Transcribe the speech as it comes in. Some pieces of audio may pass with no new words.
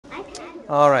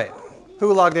All right.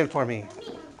 Who logged in for me?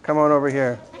 Come on over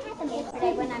here. I had them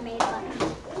yesterday when I made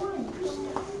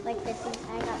like 50.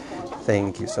 I got 4.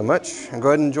 Thank you so much. And go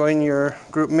ahead and join your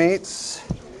group mates.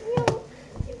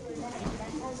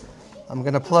 I'm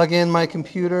going to plug in my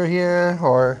computer here,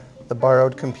 or the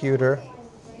borrowed computer.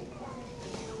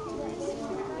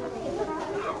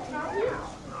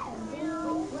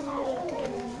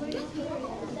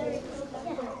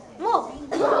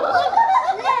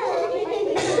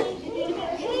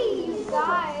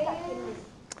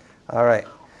 All right,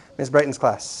 Ms. Brighton's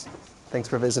class. Thanks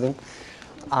for visiting.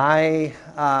 I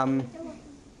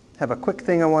have a quick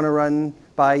thing I want to run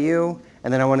by you,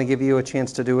 and then I want to give you a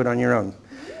chance to do it on your own.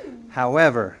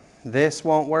 However, this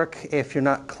won't work if you're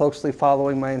not closely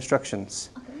following my instructions.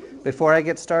 Before I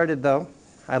get started, though,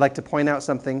 I'd like to point out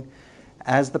something.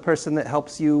 As the person that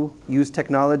helps you use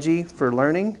technology for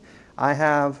learning, I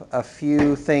have a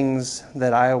few things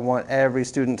that I want every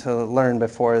student to learn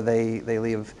before they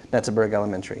leave Netzeberg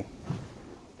Elementary.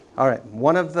 All right,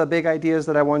 one of the big ideas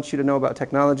that I want you to know about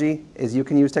technology is you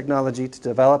can use technology to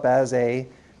develop as a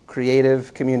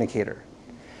creative communicator.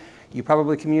 You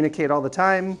probably communicate all the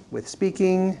time with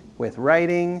speaking, with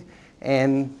writing,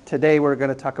 and today we're going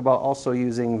to talk about also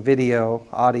using video,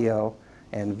 audio,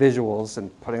 and visuals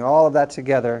and putting all of that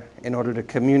together in order to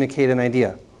communicate an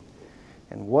idea.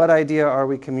 And what idea are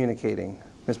we communicating?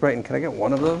 Ms. Brighton, can I get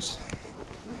one of those?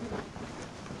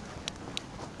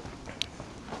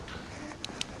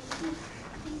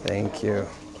 Thank you.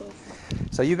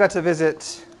 So you got to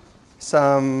visit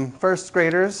some first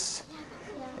graders,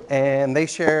 and they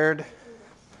shared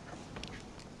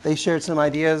some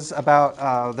ideas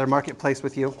about their marketplace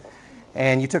with you,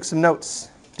 and you took some notes.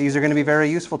 These are going to be very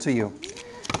useful to you.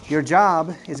 Your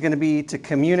job is going to be to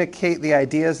communicate the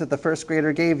ideas that the first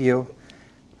grader gave you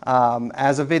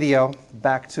as a video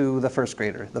back to the first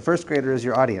grader. The first grader is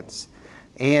your audience.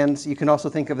 And you can also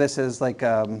think of this as like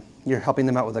you're helping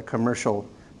them out with a commercial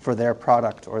for their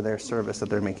product or their service that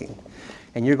they're making.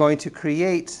 And you're going to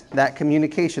create that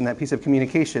communication, that piece of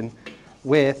communication,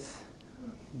 with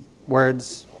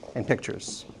words and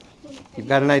pictures. You've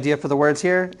got an idea for the words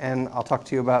here, and I'll talk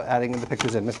to you about adding the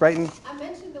pictures in. Ms. Brighton? I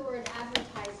mentioned the word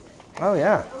advertisement. Oh,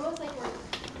 yeah. It's almost like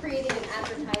we're creating an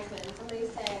advertisement. And somebody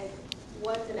said,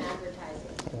 what's an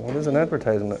advertisement? What is an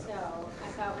advertisement? So I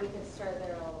thought we could start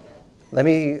there a little bit. Let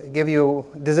me give you,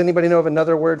 does anybody know of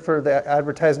another word for the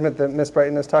advertisement that Ms.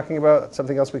 Brighton is talking about?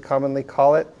 Something else we commonly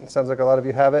call it? It sounds like a lot of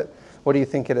you have it. What do you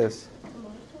think it is?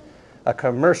 A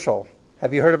commercial.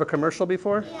 Have you heard of a commercial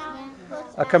before? Yeah.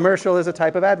 A commercial is a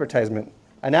type of advertisement.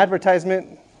 An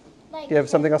advertisement, do you have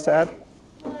something else to add?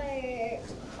 Like,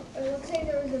 let's say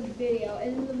there was a video,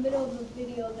 and in the middle of the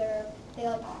video they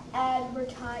like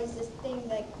advertise this thing,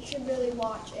 like you should really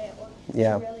watch it, or you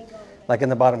Yeah. should really go with it. Like in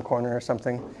the bottom corner or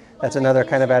something. That's another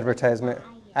kind of advertisement.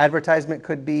 Advertisement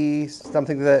could be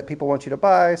something that people want you to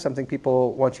buy, something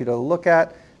people want you to look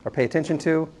at or pay attention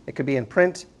to. It could be in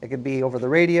print. It could be over the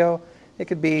radio. It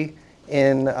could be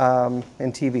in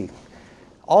TV.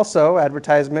 Also,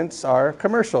 advertisements are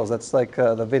commercials. That's like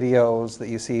the videos that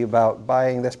you see about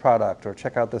buying this product or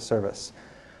check out this service.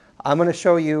 I'm going to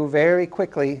show you very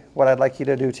quickly what I'd like you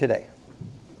to do today.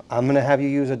 I'm going to have you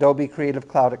use Adobe Creative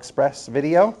Cloud Express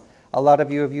Video. A lot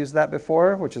of you have used that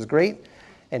before, which is great.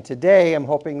 And today I'm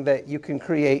hoping that you can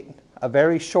create a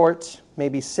very short,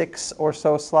 maybe 6 or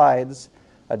so slides,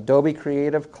 Adobe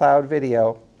Creative Cloud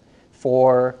Video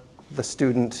for the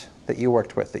student that you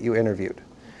worked with, that you interviewed.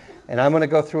 And I'm going to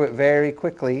go through it very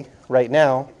quickly right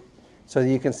now so that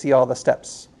you can see all the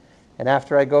steps. And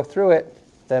after I go through it,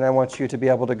 then I want you to be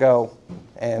able to go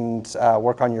and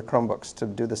work on your Chromebooks to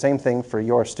do the same thing for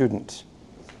your student.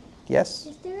 Yes?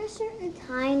 Is there a certain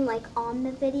time, like on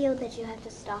the video, that you have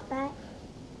to stop at?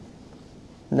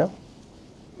 No?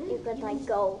 You could like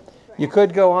go. You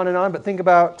could go on and on, but think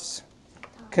about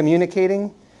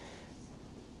communicating.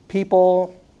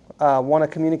 People want to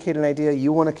communicate an idea.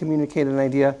 You want to communicate an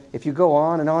idea. If you go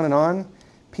on and on and on,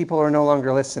 people are no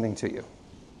longer listening to you.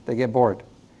 They get bored.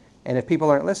 And if people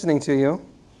aren't listening to you,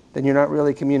 then you're not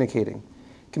really communicating.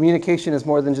 Communication is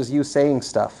more than just you saying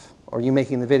stuff or you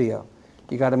making the video.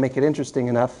 You got to make it interesting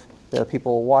enough that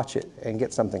people will watch it and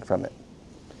get something from it.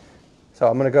 So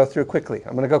I'm going to go through quickly.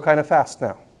 I'm going to go kind of fast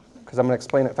now because I'm going to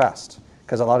explain it fast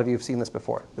because a lot of you have seen this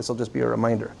before. This will just be a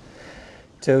reminder.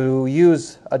 To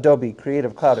use Adobe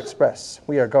Creative Cloud Express,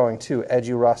 we are going to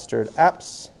EduRostered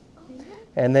Apps,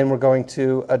 and then we're going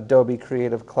to Adobe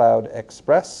Creative Cloud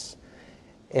Express.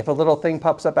 If a little thing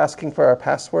pops up asking for our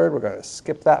password, we're going to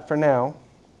skip that for now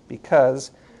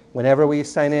because whenever we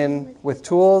sign in with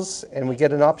tools and we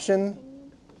get an option,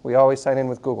 we always sign in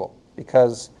with Google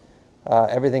because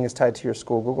Everything is tied to your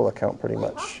school Google account pretty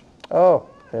much. Oh,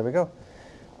 there we go.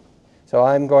 So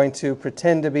I'm going to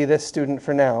pretend to be this student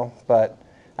for now, but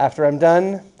after I'm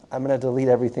done, I'm going to delete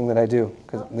everything that I do,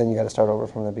 because then you got to start over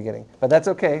from the beginning. But that's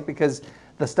okay, because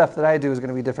the stuff that I do is going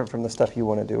to be different from the stuff you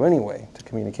want to do anyway to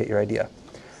communicate your idea.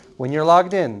 When you're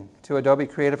logged in to Adobe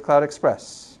Creative Cloud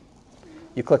Express,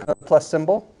 you click on the plus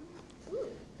symbol,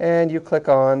 and you click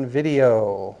on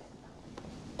video.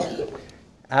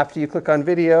 After you click on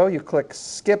video, you click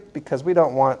skip, because we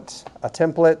don't want a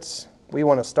template. We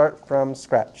want to start from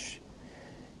scratch.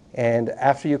 And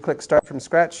after you click start from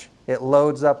scratch, it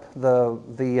loads up the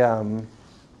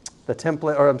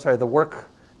template, or I'm sorry, the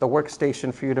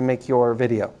workstation for you to make your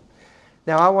video.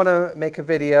 Now I want to make a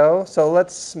video, so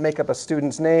let's make up a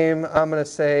student's name. I'm going to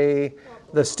say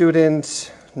the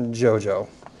student Jojo.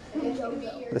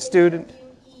 The student,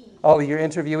 oh, your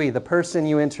interviewee, the person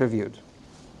you interviewed.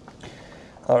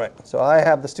 All right, so I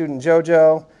have the student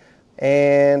Jojo,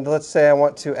 and let's say I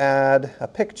want to add a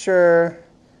picture,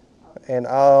 and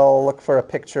I'll look for a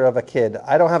picture of a kid.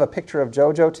 I don't have a picture of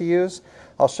Jojo to use.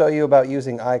 I'll show you about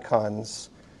using icons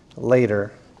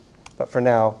later, but for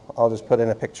now, I'll just put in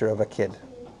a picture of a kid.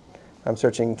 I'm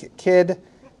searching kid,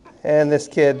 and this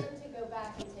kid.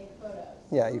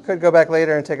 Yeah, you could go back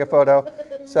later and take a photo.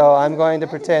 So I'm going to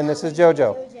pretend this is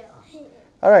Jojo.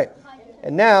 All right,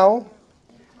 and now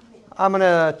I'm going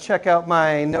to check out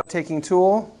my note-taking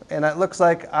tool, and it looks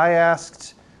like I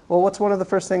asked, well, what's one of the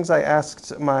first things I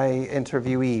asked my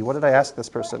interviewee? What did I ask this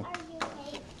person?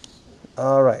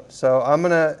 All right, so I'm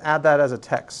going to add that as a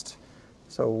text.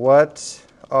 So what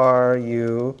are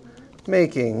you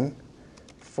making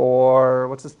for,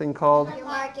 what's this thing called? Your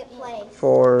marketplace.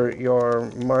 For your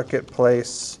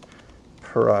marketplace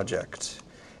project.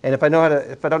 And if I don't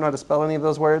know how to spell any of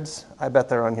those words, I bet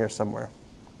they're on here somewhere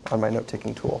on my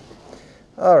note-taking tool.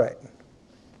 All right.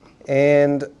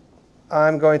 And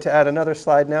I'm going to add another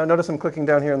slide now. Notice I'm clicking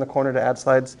down here in the corner to add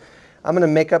slides. I'm going to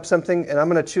make up something, and I'm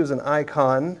going to choose an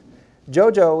icon.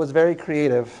 Jojo was very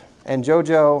creative, and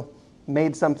Jojo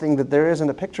made something that there isn't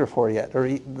a picture for yet. Or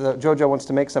Jojo wants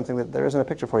to make something that there isn't a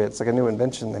picture for yet. It's like a new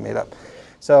invention they made up.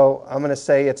 So I'm going to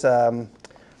say it's an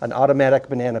automatic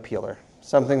banana peeler,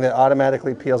 something that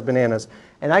automatically peels bananas.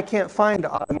 And I can't find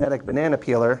automatic banana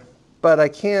peeler, but I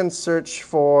can search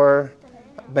for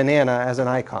banana as an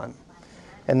icon.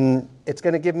 And it's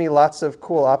going to give me lots of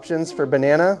cool options for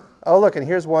banana. Oh, look, and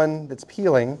here's one that's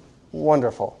peeling.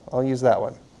 Wonderful. I'll use that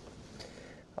one.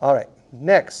 All right.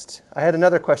 Next, I had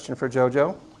another question for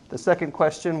Jojo. The second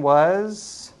question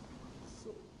was,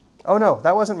 oh no,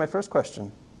 that wasn't my first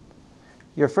question.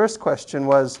 Your first question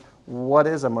was, what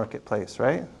is a marketplace,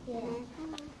 right? Yeah.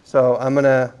 So I'm going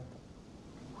to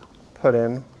put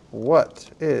in, what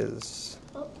is?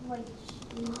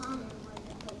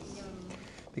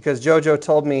 Because Jojo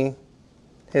told me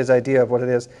his idea of what it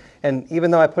is. And even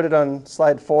though I put it on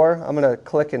slide 4, I'm going to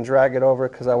click and drag it over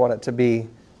because I want it to be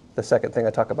the second thing I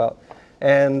talk about.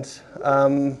 And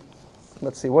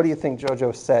let's see, what do you think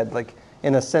Jojo said? Like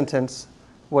in a sentence,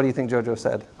 what do you think Jojo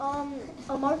said?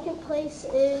 A marketplace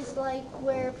is like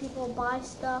where people buy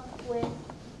stuff with,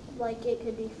 like it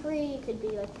could be free, it could be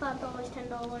like $5,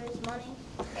 $10, money.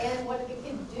 And what do the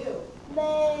kids do?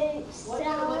 They What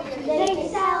sell.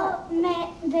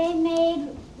 They made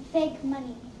fake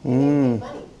money.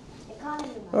 Money. Economy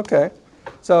money. Okay.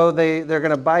 So they're going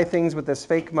to buy things with this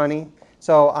fake money.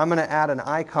 So I'm going to add an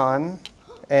icon,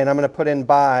 and I'm going to put in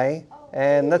buy.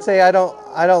 And let's say I don't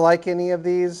like any of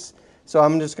these, so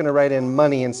I'm just going to write in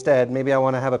money instead. Maybe I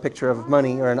want to have a picture of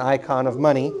money or an icon of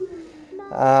money.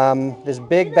 This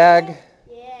big bag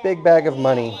of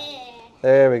money.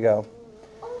 There we go.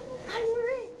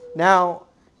 Now,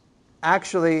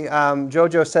 actually,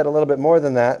 Jojo said a little bit more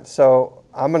than that, so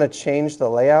I'm going to change the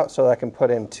layout so that I can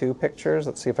put in 2 pictures.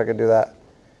 Let's see if I can do that.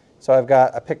 So I've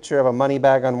got a picture of a money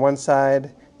bag on one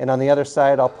side, and on the other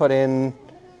side I'll put in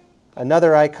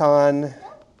another icon.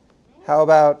 How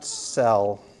about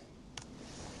sell?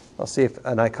 I'll see if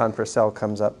an icon for sell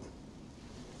comes up.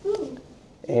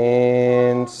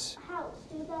 And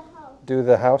do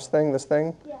the house thing, this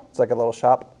thing? Yeah. It's like a little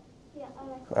shop. Yeah, I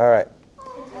like All right.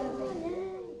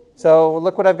 So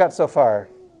look what I've got so far.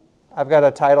 I've got a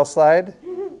title slide.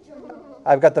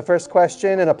 I've got the first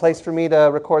question and a place for me to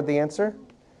record the answer.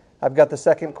 I've got the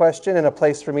second question and a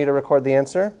place for me to record the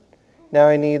answer. Now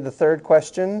I need the third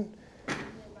question.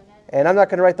 And I'm not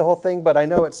going to write the whole thing, but I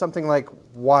know it's something like,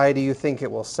 why do you think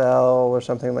it will sell, or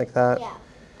something like that. Yeah.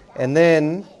 And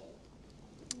then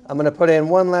I'm going to put in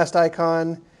one last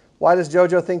icon. Why does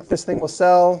Jojo think this thing will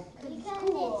sell? Because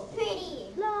it's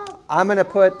pretty. I'm going to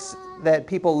put that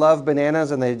people love bananas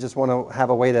and they just want to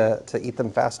have a way to eat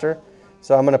them faster.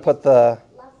 So I'm going to put the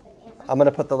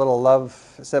little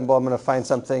love symbol. I'm going to find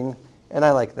something, and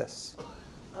I like this.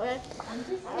 Okay.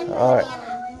 All right.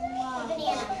 Banana.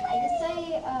 I just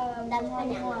say, That's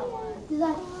banana.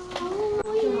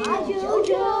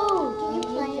 Jojo. Can you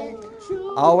play it?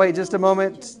 I'll wait just a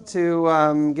moment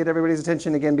to get everybody's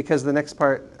attention again because the next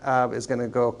part is going to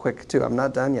go quick too. I'm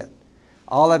not done yet.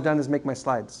 All I've done is make my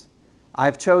slides.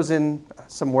 I've chosen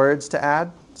some words to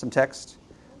add, some text.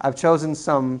 I've chosen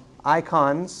some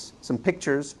icons, some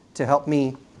pictures to help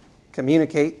me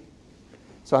communicate.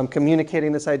 So I'm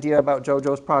communicating this idea about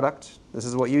JoJo's product. This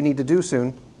is what you need to do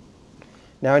soon.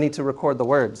 Now I need to record the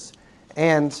words.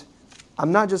 And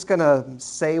I'm not just going to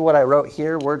say what I wrote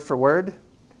here word for word.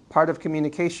 Part of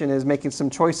communication is making some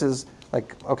choices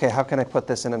like, okay, how can I put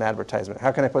this in an advertisement?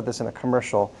 How can I put this in a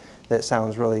commercial that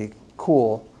sounds really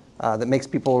cool, that makes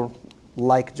people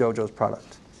like JoJo's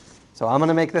product? So I'm going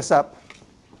to make this up.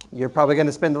 You're probably going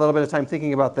to spend a little bit of time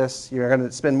thinking about this. You're going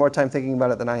to spend more time thinking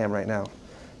about it than I am right now.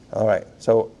 All right,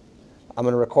 so I'm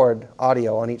going to record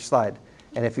audio on each slide.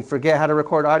 And if you forget how to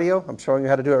record audio, I'm showing you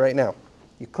how to do it right now.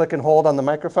 You click and hold on the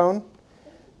microphone.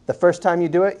 The first time you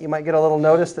do it, you might get a little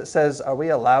notice that says, are we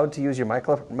allowed to use your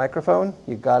microphone?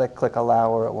 You've got to click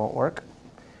allow or it won't work.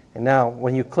 And now,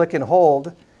 when you click and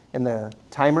hold and the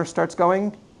timer starts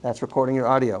going, that's recording your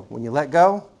audio. When you let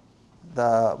go,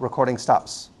 the recording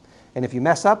stops. And if you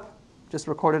mess up, just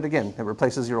record it again. It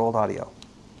replaces your old audio.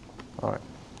 All right.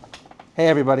 Hey,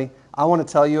 everybody. I want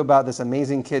to tell you about this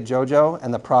amazing kid, JoJo,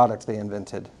 and the product they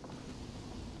invented.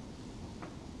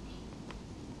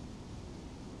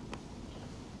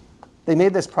 They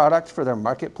made this product for their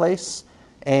marketplace,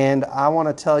 and I want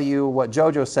to tell you what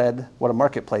JoJo said what a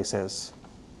marketplace is.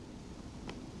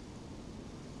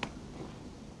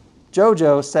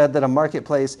 JoJo said that a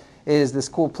marketplace is this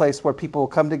cool place where people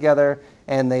come together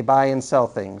and they buy and sell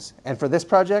things. And for this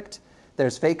project,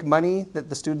 there's fake money that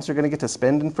the students are going to get to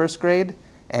spend in first grade,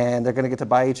 and they're going to get to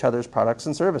buy each other's products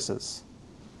and services.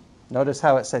 Notice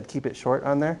how it said keep it short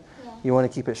on there? Yeah. You want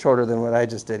to keep it shorter than what I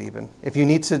just did even. If you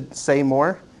need to say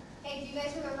more. Hey, do you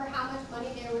guys remember how much money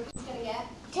they were each going to get?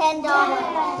 $10.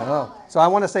 Oh, so I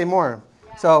want to say more.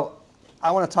 Yeah. So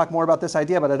I want to talk more about this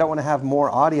idea, but I don't want to have more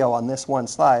audio on this one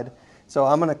slide. So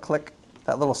I'm going to click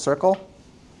that little circle.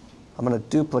 I'm going to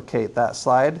duplicate that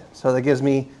slide. So that gives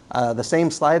me the same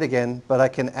slide again, but I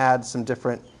can add some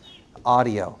different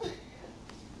audio.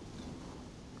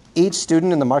 Each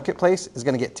student in the marketplace is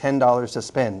going to get $10 to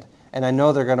spend. And I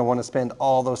know they're going to want to spend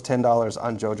all those $10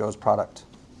 on JoJo's product.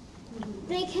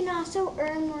 They can also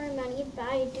earn more money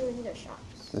by doing their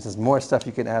shops. This is more stuff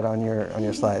you can add on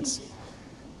your slides.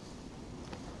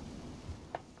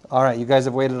 All right, you guys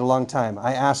have waited a long time.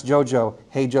 I asked JoJo,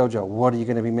 hey JoJo, what are you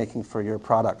going to be making for your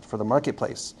product, for the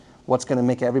marketplace? What's going to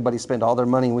make everybody spend all their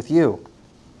money with you?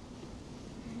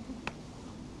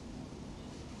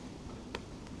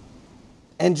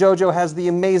 And JoJo has the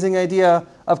amazing idea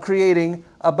of creating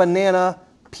a banana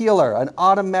peeler, an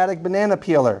automatic banana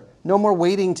peeler. No more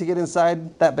waiting to get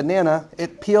inside that banana.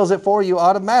 It peels it for you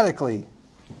automatically.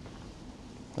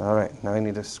 All right, now I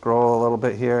need to scroll a little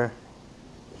bit here.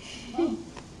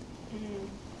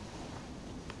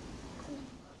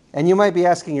 And you might be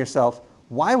asking yourself,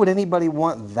 why would anybody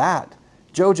want that?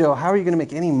 JoJo, how are you going to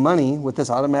make any money with this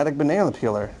automatic banana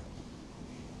peeler?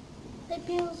 It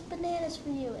peels bananas for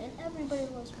you, and everybody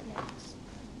loves bananas.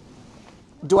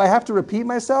 Do I have to repeat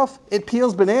myself? It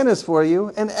peels bananas for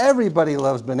you, and everybody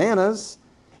loves bananas.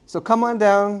 So come on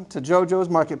down to JoJo's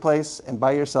Marketplace and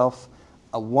buy yourself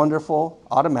a wonderful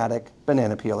automatic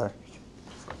banana peeler.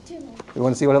 You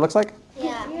want to see what it looks like?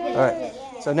 Yeah. All right.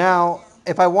 So now,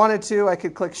 if I wanted to, I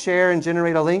could click share and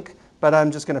generate a link, but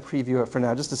I'm just going to preview it for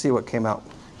now just to see what came out.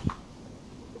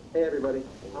 Hey everybody,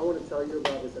 I want to tell you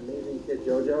about this amazing kid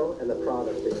JoJo and the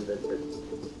product they invented.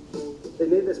 They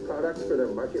made this product for their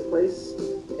marketplace,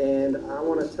 and I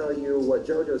want to tell you what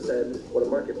JoJo said what a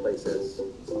marketplace is.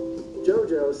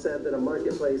 JoJo said that a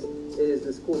marketplace is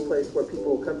this cool place where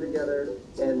people come together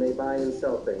and they buy and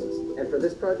sell things. And for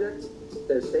this project,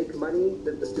 there's fake money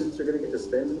that the students are going to get to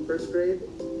spend in first grade,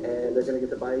 and they're going to get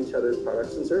to buy each other's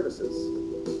products and services.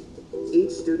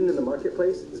 Each student in the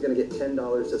marketplace is going to get $10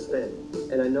 to spend,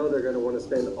 and I know they're going to want to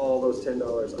spend all those $10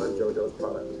 on JoJo's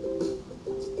product.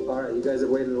 All right, you guys have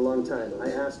waited a long time.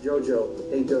 I asked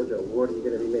JoJo, hey JoJo, what are you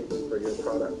going to be making for your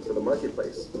product, for the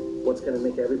marketplace? What's going to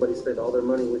make everybody spend all their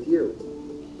money with you?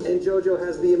 And JoJo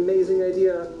has the amazing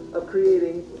idea of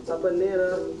creating a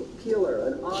banana peeler,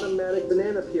 an automatic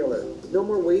banana peeler. No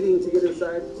more waiting to get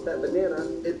inside that banana.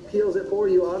 It peels it for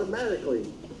you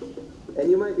automatically. And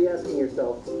you might be asking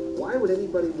yourself, why would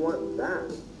anybody want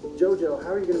that? Jojo,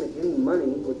 how are you going to make any money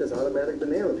with this automatic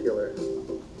banana peeler?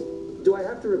 Do I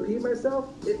have to repeat myself?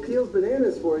 It peels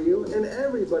bananas for you, and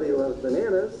everybody loves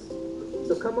bananas.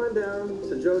 So come on down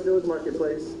to Jojo's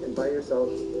Marketplace and buy yourself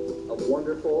a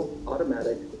wonderful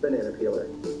automatic banana peeler.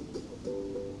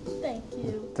 Thank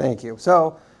you. Thank you.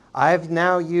 So I've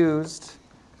now used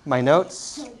my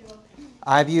notes.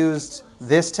 I've used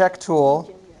this tech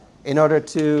tool in order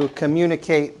to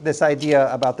communicate this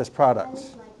idea about this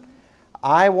product.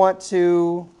 I want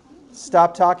to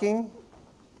stop talking,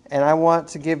 and I want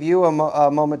to give you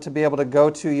a moment to be able to go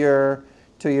to your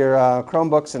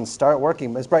Chromebooks and start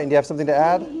working. Ms. Brighton, do you have something to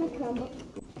add?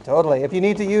 Totally. If you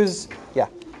need to use,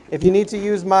 if you need to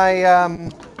use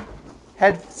my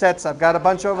headsets, I've got a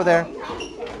bunch over there.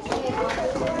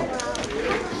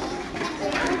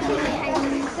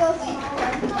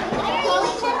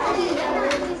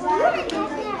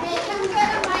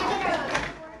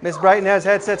 Ms. Brighton has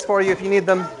headsets for you if you need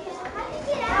them.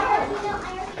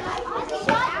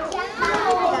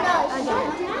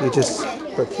 You just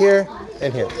click here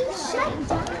and here.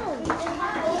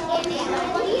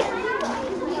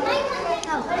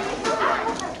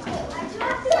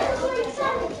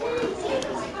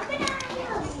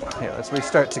 Here, let's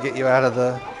restart to get you out of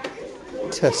the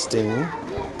testing.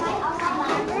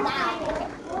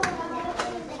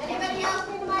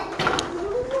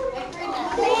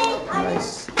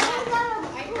 Nice.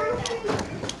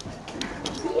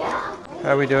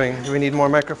 How are we doing? Do we need more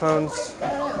microphones?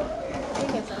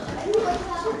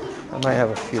 I might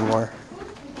have a few more.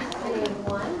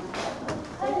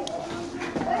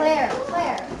 Claire.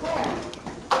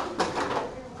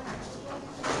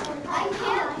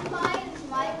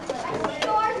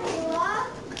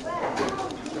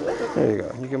 There you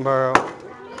go. You can borrow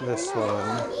this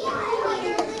one.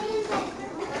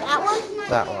 That one?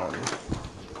 That one.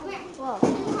 Whoa.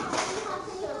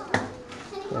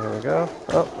 There we go.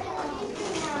 Oh,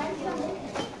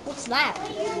 What's that?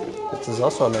 this is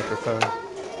also a microphone.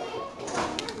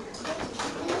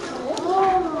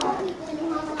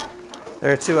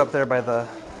 There are two up there by the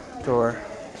door.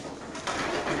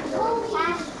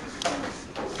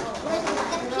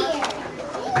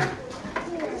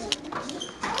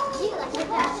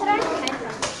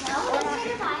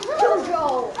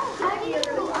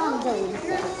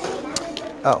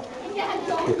 Oh,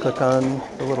 you click on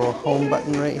the little home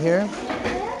button right here.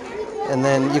 And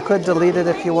then you could delete it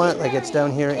if you want, like it's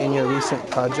down here in your recent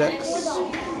projects.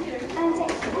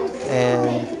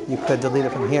 And you could delete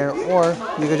it from here, or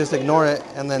you could just ignore it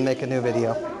and then make a new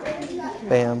video.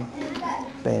 Bam,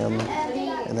 bam,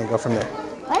 and then go from there.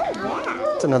 What is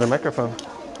that? It's another microphone.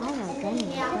 Oh my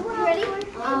goodness. You ready?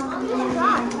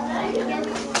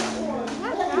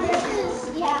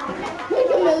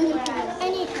 I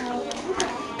need help.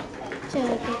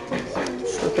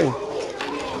 Sure thing.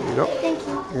 There you go. Thank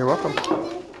you. You're welcome.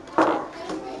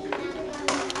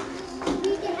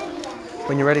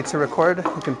 When you're ready to record,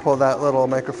 you can pull that little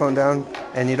microphone down,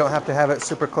 and you don't have to have it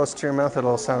super close to your mouth.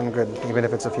 It'll sound good, even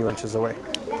if it's a few inches away.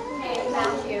 Hey,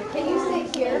 Matthew, can you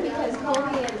sit here because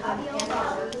Colby and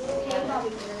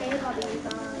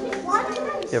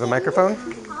You have a microphone?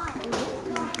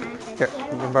 Here,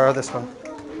 you can borrow this one.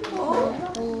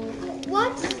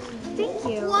 What? Thank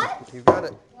you. What? You got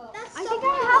it. That's I think I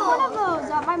have one of those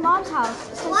at my mom's house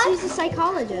since she's a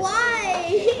psychologist.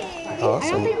 Why?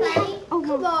 Awesome. Oh,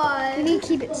 Come on. you need to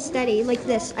keep it steady like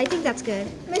this. I think that's good.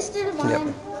 Mr.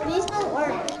 Devine, these don't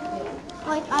work.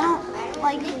 Like I don't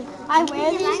like I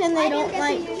wear these and they don't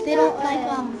like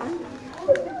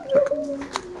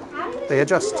They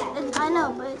adjust. I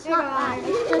know, but it's not that.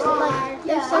 It's just like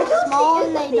they're so small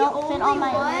and they don't fit on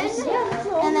my ears,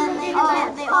 and then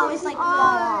they always like fall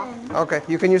off. Okay,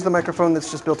 you can use the microphone that's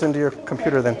just built into your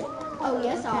computer then. Oh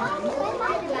yes,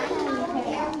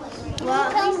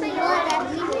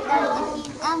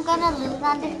 I'm gonna lose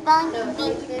on this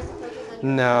donkey.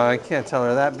 No, I can't tell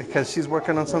her that because she's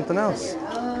working on something else.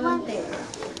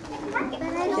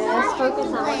 just focus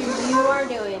on what you are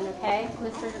doing, okay?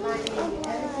 Mr. Devine.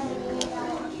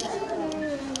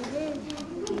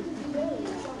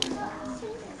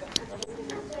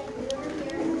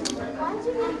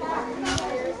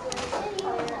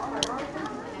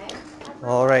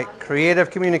 All right, creative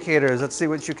communicators. Let's see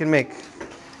what you can make.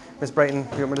 Ms. Brighton, do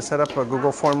you want me to set up a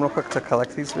Google form real quick to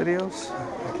collect these videos?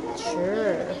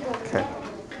 Sure. Okay.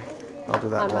 I'll do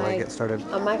that while I get started.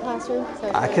 On my classroom?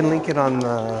 Sorry. I can link it on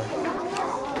the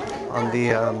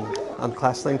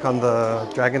ClassLink on the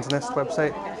Dragon's Nest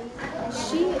website.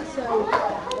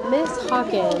 Miss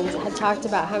Hawkins had talked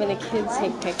about having the kids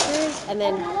take pictures and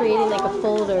then creating like a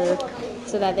folder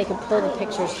so that they can pull the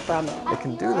pictures from it. They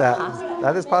can do that.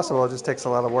 That is possible. It just takes a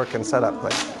lot of work and setup.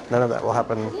 Like none of that will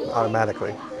happen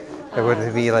automatically. It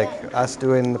would be like us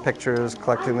doing the pictures,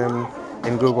 collecting them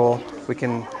in Google. We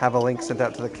can have a link sent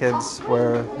out to the kids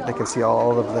where they can see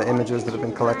all of the images that have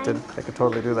been collected. They could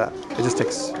totally do that. It just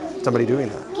takes somebody doing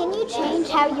that. Can you change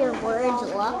how your words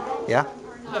look? Yeah,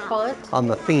 The font? on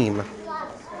the theme.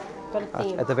 What a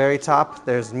theme. At the very top,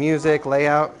 there's music,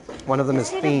 layout. One of them is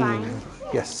theme. Devine.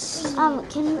 Yes. How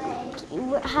do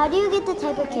you get the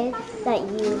type of kid that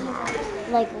you have,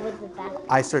 like with the back?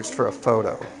 I searched for a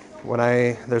photo.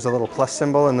 There's a little plus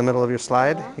symbol in the middle of your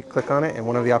slide. You click on it, and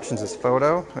one of the options is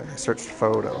photo. And I searched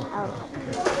photo.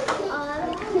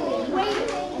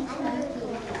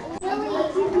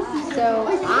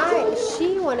 So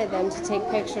she wanted them to take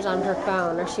pictures on her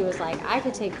phone, or she was like, I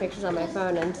could take pictures on my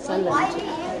phone and send them to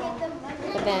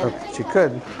you. But then, She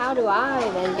could. how do I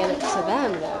then get it to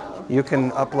them, though? You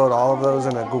can upload all of those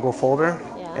in a Google folder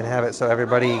Yeah. and have it so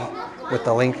everybody with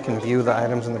the link can view the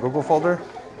items in the Google folder,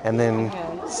 and then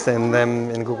Okay. send them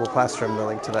in Google Classroom the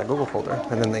link to that Google folder,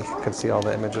 and then they can see all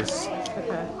the images.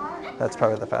 Okay. That's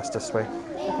probably the fastest way.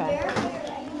 Okay.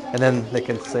 And then they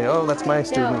can say, oh, that's my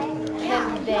student. Now,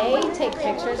 can they take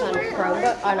pictures on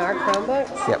our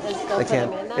Chromebooks? Yep, and still they put can.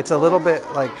 them in that? It's a little bit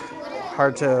like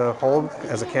hard to hold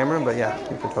as a camera, but yeah,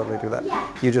 you can totally do that.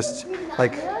 You just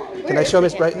like, can I show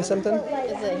Miss Brighton something?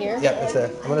 Is it here? Yeah, it's there.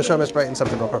 I'm going to show Miss Brighton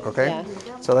something real quick, okay?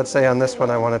 Yeah. So let's say on this one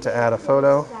I wanted to add a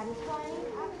photo,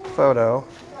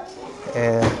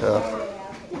 and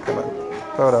come on,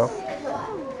 photo.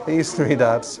 These three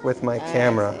dots with my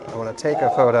camera. I want to take a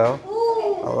photo,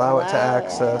 allow it to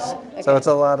access. So it's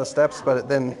a lot of steps, but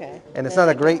then, Okay. and it's not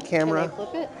a great Can camera. they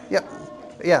flip it? Yep.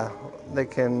 Yeah, they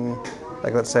can.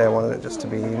 Like let's say I wanted it just to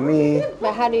be me.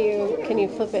 But can you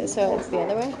flip it so it's the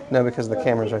other way? No, because the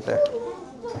camera's right there.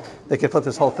 They could flip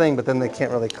this whole thing, but then they can't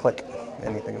really click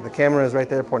anything. The camera is right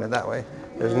there pointed that way.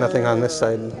 There's nothing on this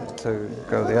side to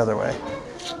go the other way.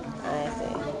 I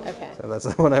see. Okay. So that's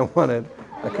the one I wanted.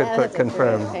 I could Yeah, put that's a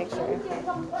confirm. great picture.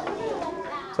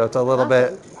 So it's a little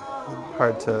bit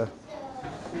hard to,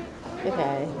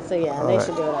 Okay. So yeah, they Alright.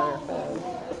 should do it on our phone.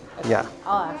 yeah.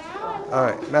 I'll ask. All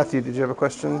right, Matthew, did you have a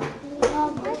question? My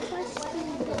question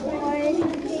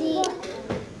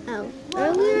was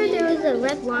earlier there was a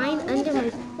red line under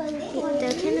the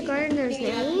kindergartner's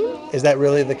name. Is that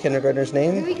really the kindergartner's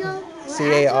name? We go.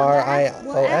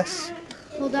 C-A-R-I-O-S?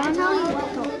 Hold on.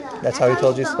 That's how he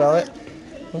told you to spell it?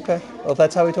 Okay. Well, if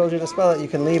that's how he told you to spell it, you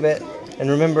can leave it. And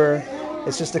remember,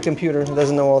 it's just a computer. It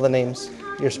doesn't know all the names.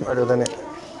 You're smarter than it.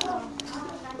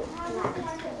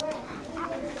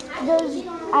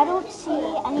 I don't see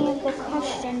any of the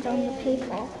questions on the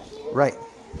paper. Right.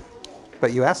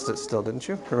 But you asked it still, didn't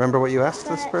you? Remember what you asked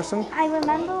this person? I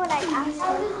remember what I asked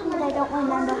her, but I don't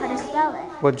remember how to spell it.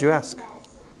 What did you ask?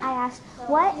 I asked,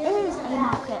 what is a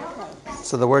marketplace?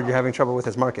 So the word you're having trouble with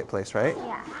is marketplace, right?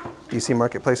 Yeah. Do you see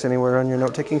marketplace anywhere on your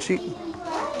note-taking sheet?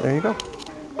 There you go.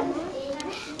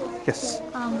 Yes.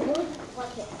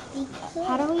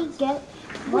 How do we get,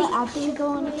 what app do we go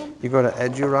on again? You go to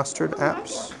Edu-rostered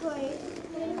apps,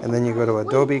 and then you go to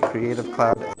Adobe Creative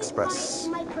Cloud Express.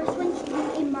 My first one's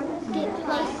in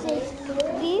marketplaces.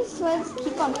 These ones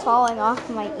keep on falling off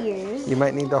my ears. You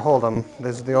might need to hold them.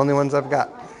 These are the only ones I've got.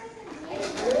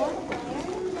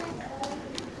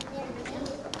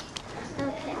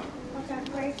 Okay. What's our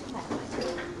first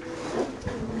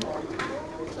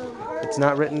one? It's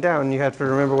not written down. You have to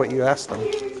remember what you asked them.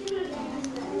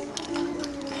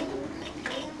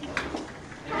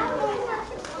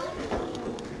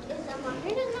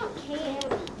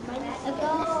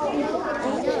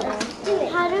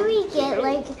 How do we get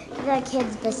like the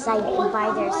kids beside and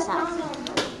buy their stuff?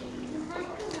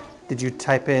 Did you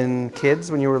type in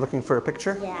kids when you were looking for a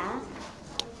picture? Yeah.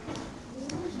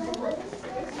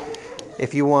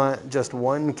 If you want just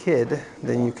one kid,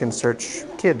 then you can search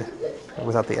kid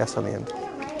without the S on the end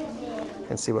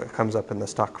and see what comes up in the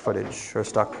stock footage or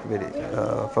stock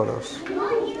video, photos.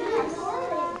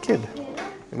 Kid.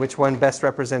 And which one best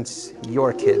represents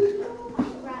your kid?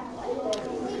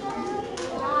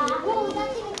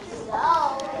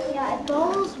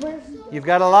 You've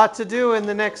got a lot to do in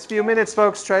the next few minutes,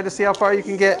 folks. Try to see how far you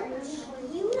can get.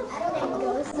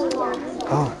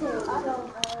 Oh.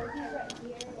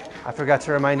 I forgot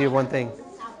to remind you of one thing.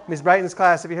 Miss Brighton's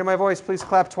class, if you hear my voice, please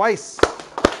clap twice.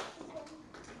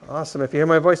 Awesome. If you hear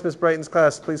my voice, Miss Brighton's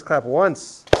class, please clap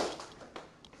once.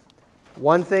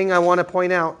 One thing I want to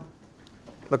point out.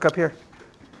 Look up here.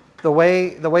 The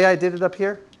way I did it up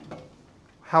here,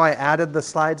 how I added the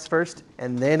slides first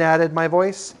and then added my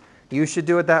voice, you should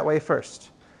do it that way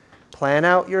first. Plan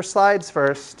out your slides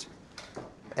first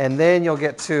and then you'll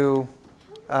get to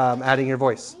adding your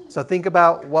voice. So think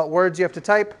about what words you have to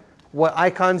type, what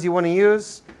icons you want to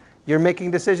use. You're making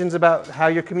decisions about how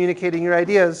you're communicating your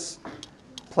ideas.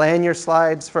 Plan your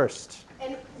slides first.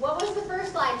 And what was the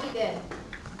first slide he did?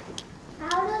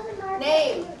 How does it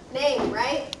market? Name,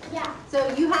 right? Yeah. So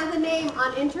you have the name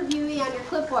on interviewee on your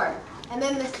clipboard. And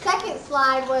then the second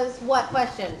slide was what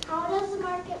question? How does the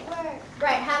market work?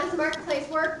 Right, how does the marketplace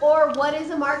work? Or what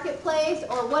is a marketplace?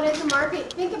 Or what is a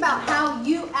market? Think about how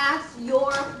you asked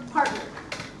your partner.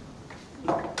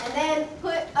 And then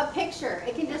put a picture.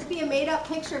 It can just be a made up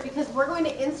picture because we're going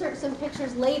to insert some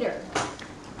pictures later.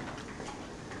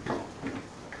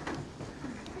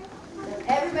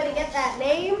 Everybody get that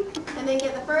name, and then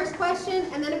get the first question,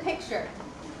 and then a picture.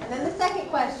 And then the second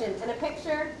question, and a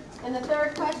picture, and the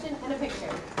third question, and a picture.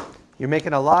 You're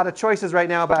making a lot of choices right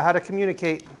now about how to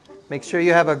communicate. Make sure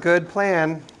you have a good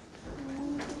plan.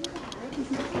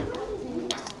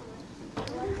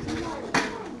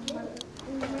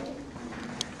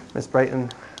 Miss Brighton,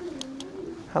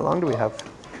 how long do we have?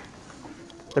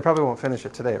 They probably won't finish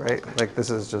it today, right? Like this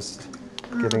is just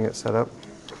getting it set up.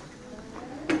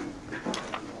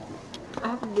 I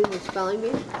have to do the spelling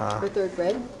bee for third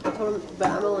grade. I told them, but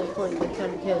I'm only going to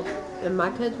 10 kids. And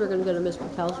my kids were going to go to Miss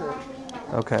Patel's room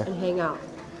Okay. and hang out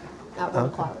at 1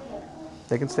 o'clock.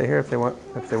 They can stay here if they want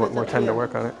more time to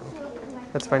work on it.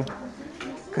 That's fine.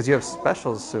 Because you have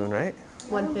specials soon, right?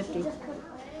 150.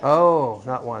 Oh,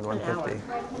 not 150.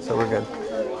 So we're good.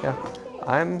 Yeah,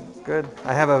 I'm good.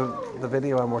 I have the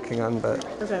video I'm working on, but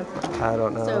Okay. I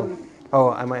don't know. So- Oh,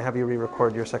 I might have you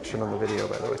re-record your section on the video,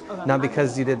 by the way. Okay. Not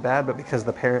because you did bad, but because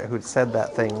the parent who'd said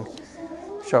that thing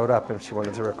showed up and she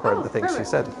wanted to record the things she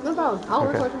said. No problem. I'll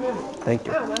Okay. record from here. Thank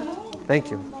you.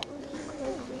 Thank you.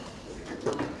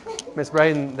 Miss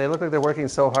Brighton, they look like they're working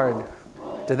so hard.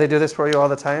 Did they do this for you all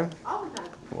the time? All the time.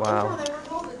 Wow. No, they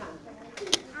work all the time.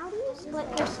 How do you split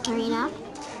your screen up?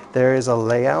 There is a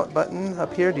layout button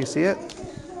up here. Do you see it?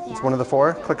 It's one of the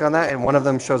four. Click on that, and one of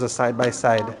them shows a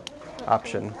side-by-side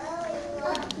option.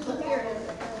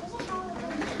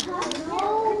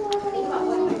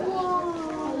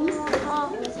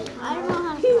 I don't know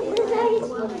how to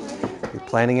You're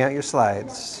planning out your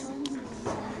slides.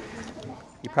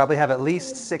 You probably have at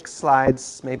least 6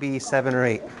 slides, maybe 7 or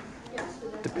 8,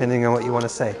 depending on what you want to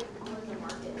say.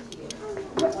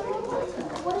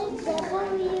 What is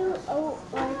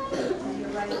W-O-R-K?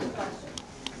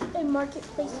 In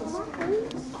marketplaces.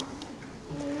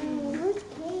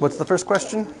 What's the first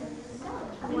question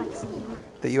What's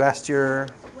that you asked your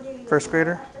first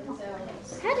grader?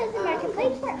 How does the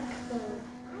marketplace work?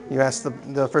 You asked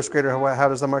the first grader, how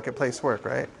does the marketplace work,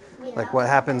 right? Like what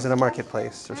happens in a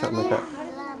marketplace or something like that.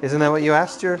 Isn't that what you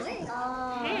asked your? I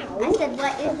said,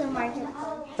 what is the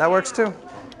marketplace? That works too.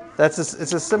 It's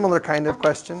a similar kind of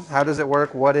question. How does it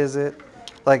work? What is it?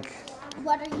 Like,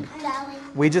 What are you selling?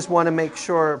 we just want to make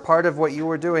sure, part of what you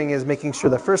were doing is making sure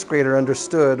the first grader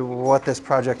understood what this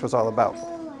project was all about.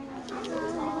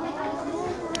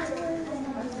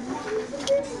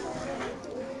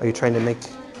 Are you trying to make,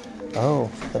 oh,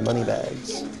 the money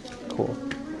bags. Cool.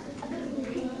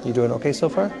 You doing okay so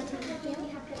far?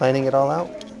 Planning it all out?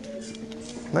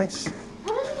 Nice. How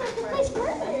does the marketplace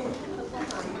work?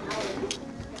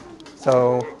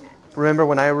 So remember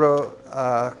when I wrote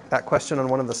that question on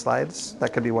one of the slides?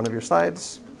 That could be one of your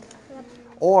slides.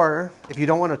 Or if you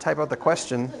don't want to type out the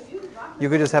question, you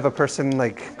could just have a person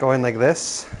like going like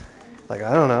this, like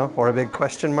I don't know, or a big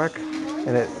question mark,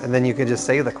 and then you could just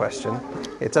say the question.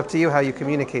 It's up to you how you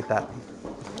communicate that.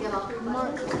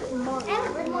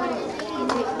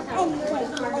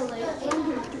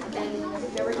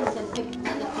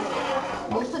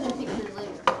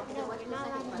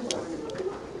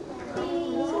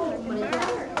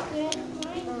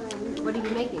 What are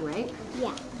you making, right?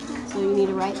 Yeah. So you need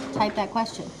to type that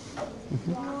question.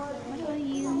 What are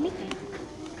you making?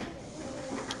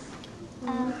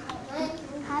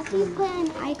 How do you put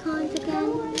in icons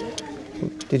again?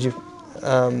 Did you,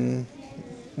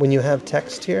 when you have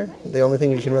text here, the only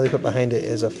thing you can really put behind it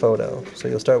is a photo. So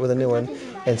you'll start with a new one,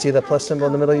 and see the plus symbol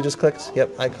in the middle you just clicked?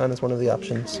 Yep, icon is one of the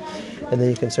options. And then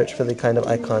you can search for the kind of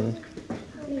icon.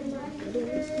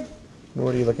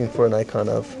 What are you looking for an icon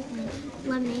of?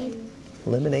 Lemonade.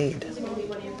 Lemonade.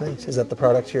 Nice. Is that the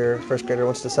product your first grader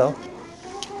wants to sell?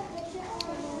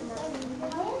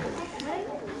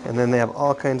 And then they have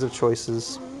all kinds of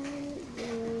choices.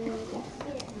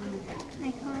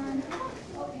 Icon.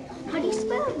 How do you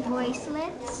spell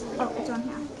bracelets? Oh, it's on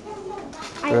here.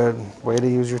 Good way to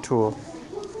use your tool.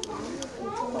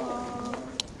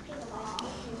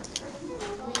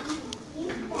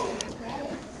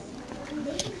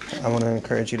 I want to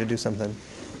encourage you to do something.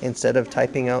 instead of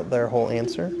typing out their whole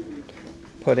answer,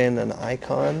 put in an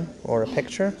icon or a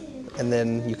picture, and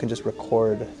then you can just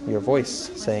record your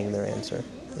voice saying their answer.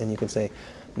 And you can say,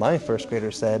 my first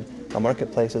grader said, a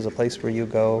marketplace is a place where you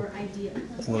go,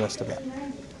 and the rest of that.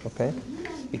 Okay?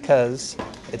 Because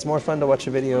it's more fun to watch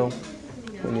a video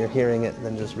when you're hearing it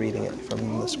than just reading it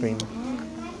from the screen.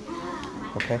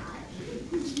 Okay?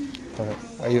 All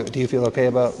right. Do you feel okay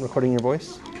about recording your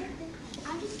voice?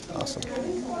 Awesome.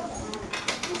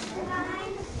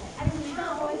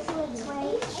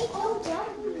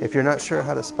 If you're not sure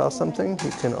how to spell something, you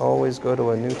can always go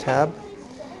to a new tab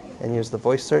and use the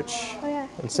voice search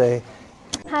and say,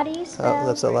 How do you spell?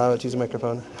 let's allow it to use a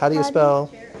microphone. How do you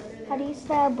spell? How do you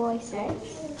spell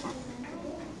voicelets?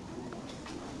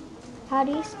 How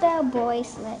do you spell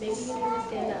voicelets?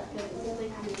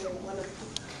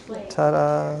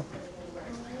 Ta-da!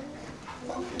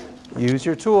 Use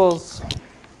your tools.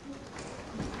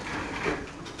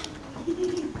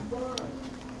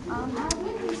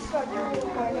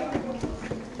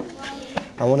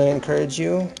 I want to encourage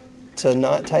you to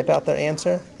not type out their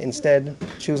answer. Instead,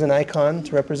 choose an icon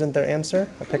to represent their answer,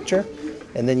 a picture,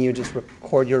 and then you just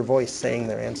record your voice saying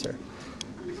their answer.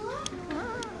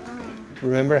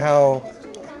 Remember how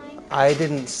I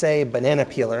didn't say banana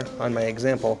peeler on my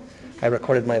example? I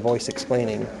recorded my voice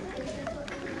explaining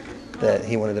that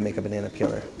he wanted to make a banana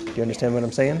peeler. Do you understand what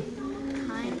I'm saying?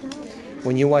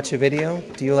 When you watch a video,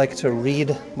 do you like to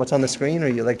read what's on the screen, or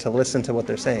you like to listen to what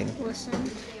they're saying?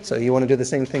 Listen. So you want to do the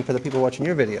same thing for the people watching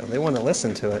your video. They want to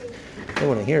listen to it. They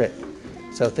want to hear it.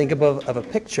 So think of a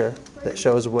picture that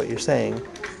shows what you're saying,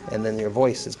 and then your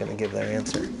voice is going to give their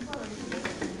answer.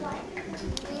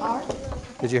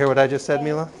 Did you hear what I just said,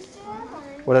 Mila?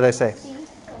 What did I say? You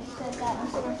said that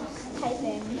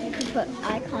typing, you can put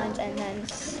icons and then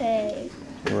say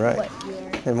Right. what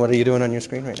you're And what are you doing on your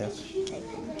screen right now?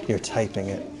 typing. You're typing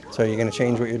it. So are you going to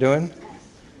change what you're doing?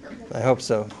 I hope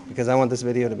so, because I want this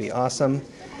video to be awesome,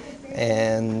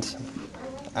 and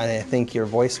I think your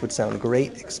voice would sound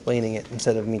great explaining it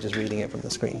instead of me just reading it from the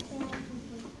screen.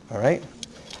 All right?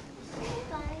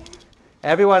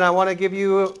 Everyone, I want to give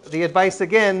you the advice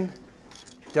again.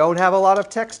 Don't have a lot of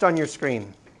text on your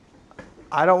screen.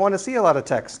 I don't want to see a lot of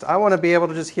text. I want to be able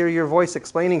to just hear your voice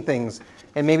explaining things,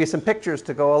 and maybe some pictures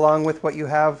to go along with what you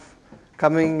have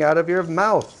coming out of your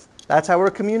mouth. That's how we're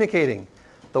communicating.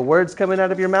 The words coming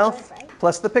out of your mouth,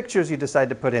 plus the pictures you decide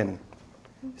to put in.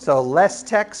 So less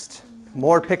text,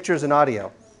 more pictures and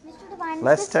audio.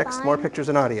 Less text, more pictures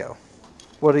and audio.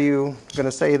 What are you going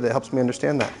to say that helps me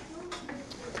understand that?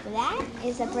 That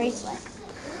is a bracelet.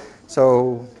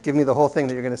 So give me the whole thing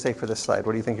that you're going to say for this slide.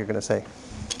 What do you think you're going to say?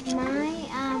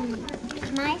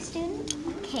 My student,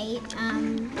 Kate,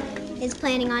 is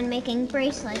planning on making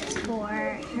bracelets for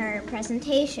her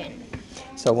presentation.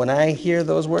 So when I hear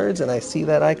those words and I see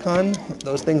that icon,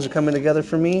 those things are coming together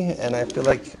for me, and I feel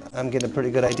like I'm getting a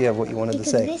pretty good idea of what you wanted to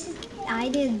say. I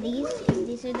did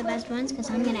these are the best ones because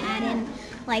I'm going to add in,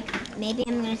 like, maybe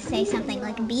I'm going to say something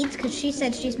like beads, because she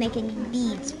said she's making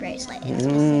beads bracelet in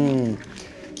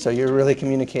specific. So you're really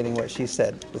communicating what she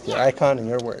said with your icon and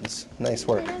your words. Nice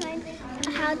work.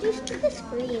 How do you split the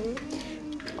screen?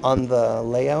 On the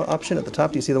layout option at the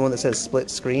top, do you see the one that says split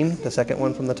screen? The second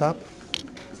one from the top?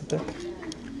 Right there.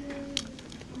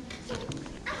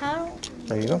 How?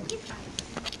 There you go.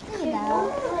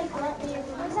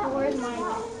 What's that word?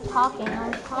 Talking. I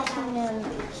was talking in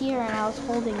here and I was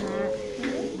holding that.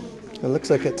 It looks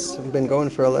like it's been going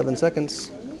for 11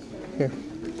 seconds. Here.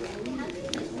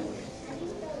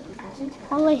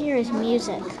 All I hear is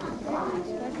music.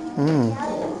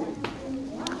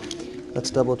 Let's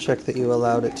double check that you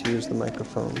allowed it to use the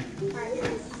microphone.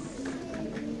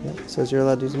 Yep, it says you're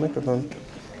allowed to use the microphone.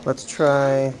 Let's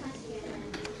try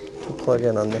to plug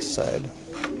in on this side.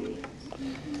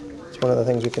 It's one of the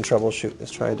things we can troubleshoot,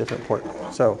 is try a different port.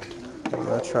 So I'm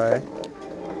going to try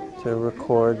to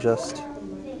record just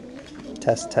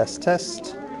test, test,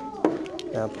 test.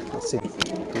 Now, let's see.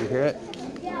 Do you hear it?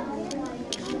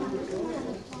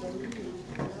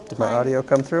 Did my audio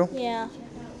come through? Yeah.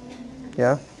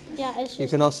 Yeah? Yeah, it's You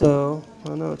just... can also,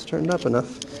 oh no, it's turned up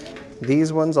enough.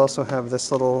 These ones also have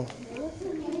this little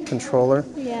controller.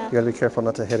 Yeah. You gotta be careful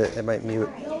not to hit it, it might mute.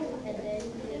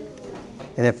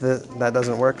 And if that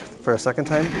doesn't work for a second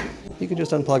time, you can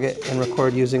just unplug it and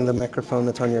record using the microphone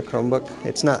that's on your Chromebook.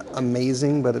 It's not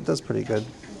amazing, but it does pretty good.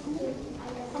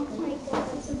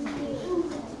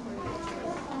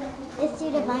 It's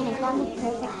too Devine. I found the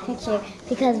perfect picture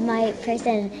because my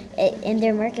person in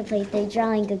their marketplace, they're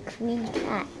drawing a green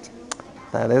cat.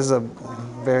 That is a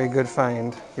very good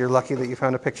find. You're lucky that you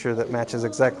found a picture that matches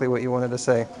exactly what you wanted to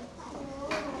say.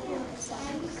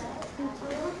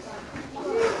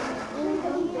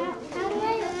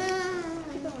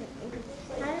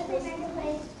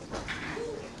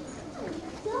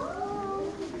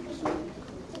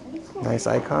 Nice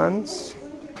icons.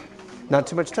 Not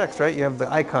too much text, right? You have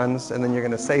the icons, and then you're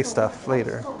going to say stuff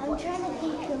later. I'm trying to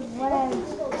think of what I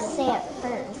would say at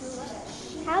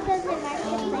first. How does the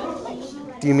marketplace?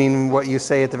 Do you mean what you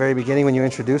say at the very beginning when you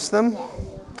introduce them?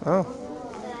 Oh.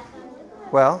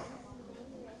 Well,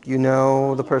 you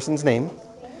know the person's name.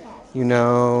 You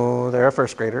know they're a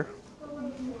first grader.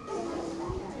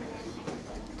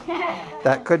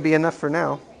 That could be enough for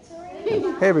now.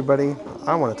 Hey everybody,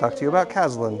 I want to talk to you about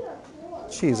Caslin.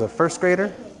 She's a first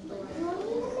grader,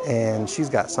 and she's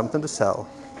got something to sell.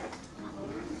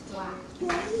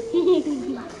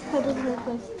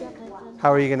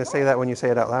 How are you going to say that when you say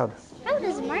it out loud? How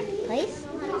does the marketplace?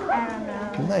 I don't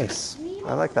know. Nice.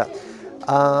 I like that.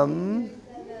 And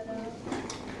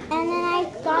then I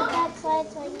got that slide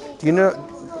so I could... Do you know,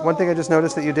 one thing I just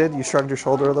noticed that you did, you shrugged your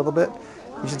shoulder a little bit.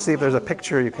 You should see if there's a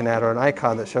picture you can add or an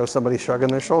icon that shows somebody shrugging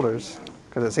their shoulders.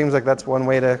 Because it seems like that's one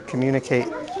way to communicate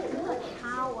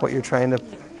what you're trying to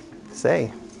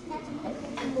say.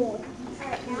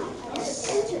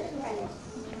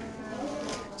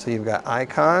 So you've got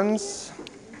icons,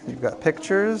 you've got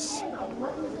pictures.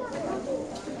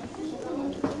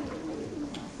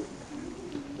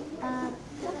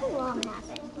 Something wrong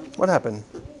happened. What happened?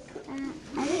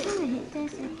 Every time I hit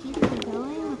this, it keeps on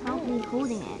going without me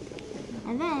holding it.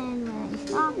 And then when I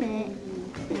stop it,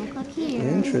 and I click here.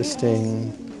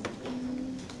 Interesting.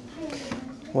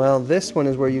 Well, this one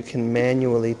is where you can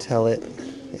manually tell it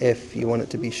if you want it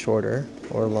to be shorter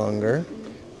or longer.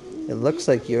 It looks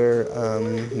like your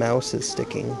mouse is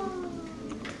sticking.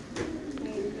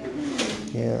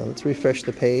 Yeah, let's refresh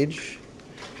the page.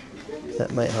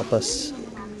 That might help us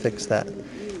fix that.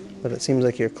 But it seems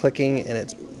like you're clicking and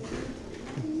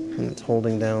it's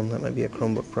holding down. That might be a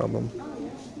Chromebook problem.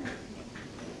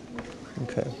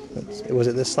 Okay. Was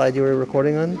it this slide you were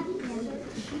recording on?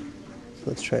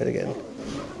 Let's try it again.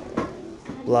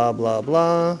 Blah, blah,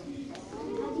 blah.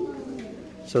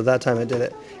 So that time it did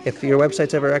it. If your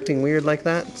website's ever acting weird like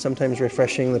that, sometimes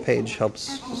refreshing the page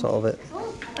helps solve it.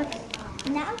 Okay,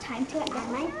 now time to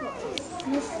add my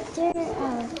voice.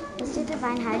 Mr.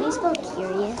 Devine, how do you spell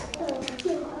curious?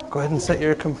 Go ahead and set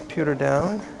your computer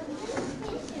down.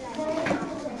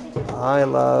 I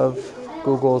love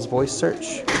Google's voice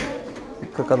search.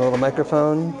 Click on the little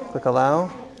microphone, click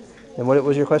allow. And what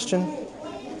was your question?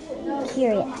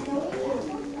 Curious.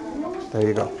 There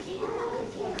you go.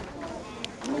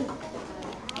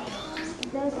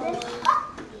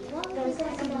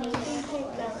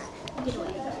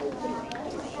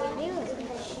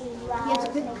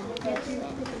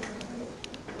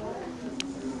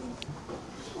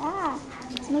 Ah,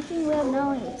 it's making weird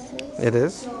noises. It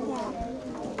is? Yeah.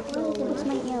 It's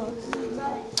my ears.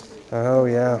 Oh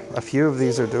yeah, a few of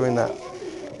these are doing that.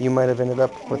 You might have ended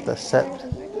up with a set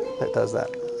that does that.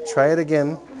 Try it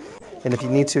again, and if you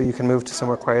need to, you can move to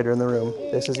somewhere quieter in the room.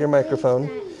 This is your microphone,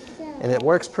 and it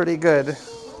works pretty good.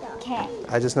 Okay.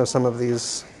 I just know some of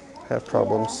these have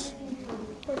problems.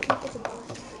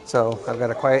 So I've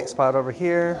got a quiet spot over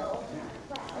here.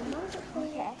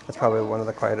 That's probably one of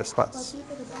the quietest spots.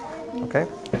 Okay?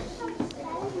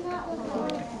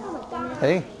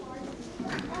 Hey.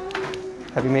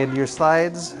 Have you made your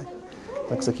slides?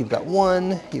 Looks like you've got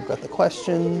one. You've got the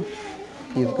question.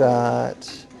 You've got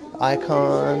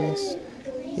icons.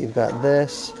 You've got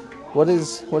this. What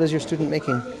is your student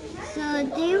making? So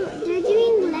they're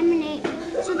doing lemonade.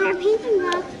 So they're painting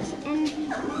rocks and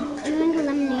doing a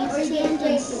lemonade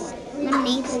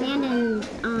stand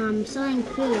and selling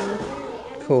food.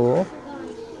 Cool.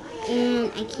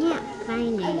 And I can't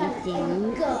find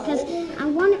anything because I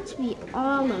want it to be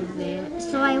all of it.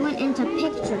 So I went into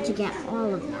picture to get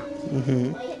all of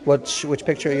that. Which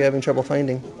picture are you having trouble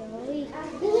finding?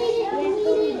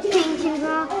 Painting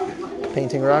rock.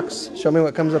 Painting rocks? Show me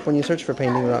what comes up when you search for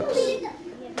painting rocks.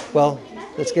 Well,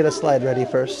 let's get a slide ready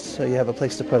first so you have a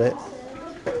place to put it.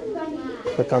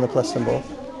 Click on the plus symbol.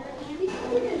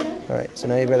 Alright, so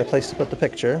now you've got a place to put the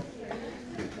picture.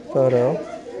 Photo.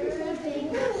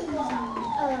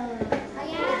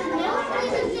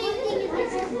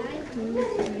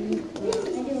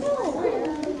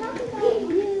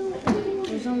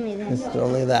 It's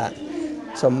only that.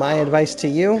 So my advice to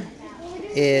you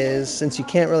is, since you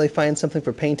can't really find something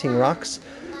for painting rocks,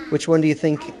 which one do you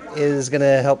think is going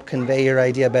to help convey your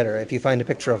idea better? If you find a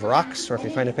picture of rocks or if you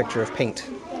find a picture of paint?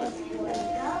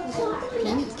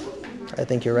 Paint. I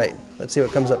think you're right. Let's see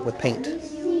what comes up with paint.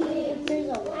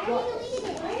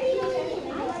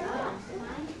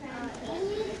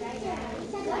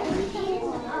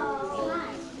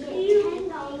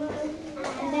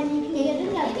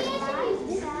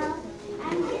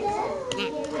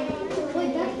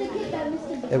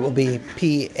 It will will be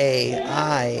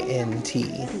P-A-I-N-T.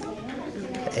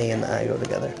 The A and the I go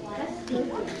together.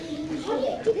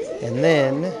 And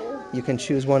then you can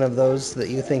choose one of those that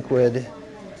you think would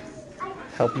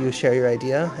help you share your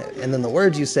idea. And then the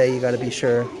words you say, you got to be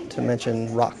sure to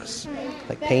mention rocks,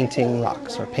 like painting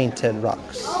rocks or painted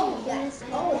rocks. Oh, yes.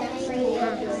 Oh, that's really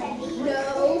good.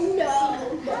 No.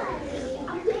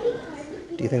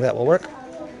 Do you think that will work?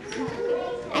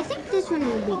 I think this one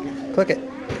will be good. Click it.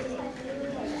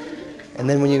 And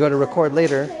then when you go to record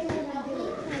later,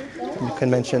 you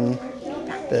can mention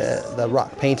the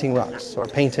rock, painting rocks or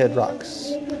painted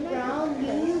rocks.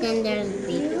 Then there's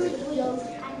the.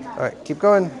 All right, keep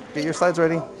going. Get your slides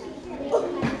ready.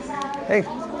 Hey.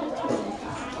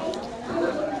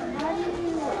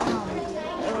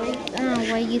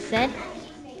 What you said?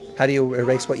 How do you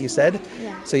erase what you said?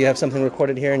 Yeah. So you have something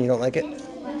recorded here and you don't like it?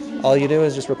 All you do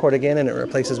is just record again and it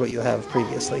replaces what you have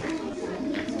previously.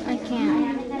 I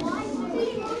can't.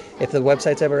 If the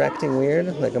website's ever acting weird,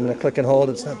 like I'm going to click and hold,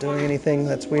 it's not doing anything,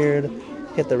 that's weird,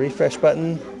 hit the refresh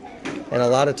button, and a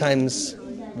lot of times,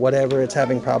 whatever it's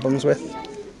having problems with,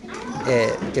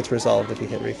 it gets resolved if you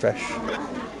hit refresh.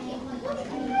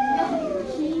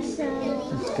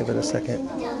 Let's give it a second.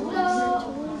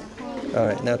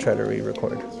 Alright, now try to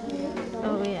re-record.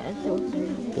 Oh yeah, it's okay.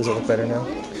 Does it look better now?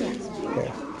 Yeah.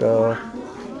 Here, go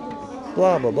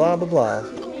blah, blah, blah, blah, blah.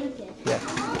 Yeah,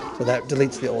 so that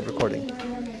deletes the old recording.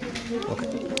 Okay.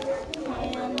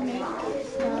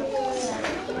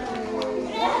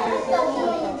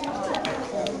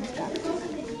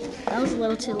 That was a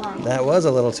little too long. That was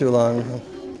a little too long.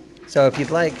 So if you'd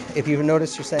like, if you've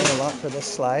noticed you're saying a lot for this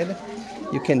slide,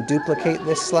 you can duplicate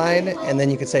this slide and then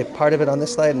you can say part of it on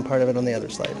this slide and part of it on the other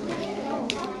slide.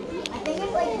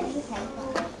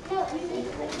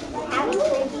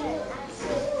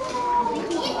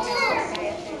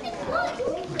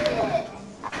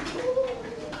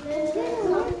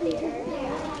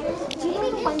 Do you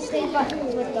make punch-stay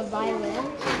buttons with the violin?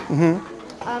 Mm-hmm.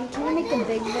 Can you make a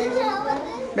big version of that?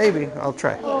 Maybe. I'll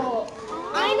try. Oh,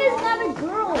 Ina's not a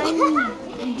girl.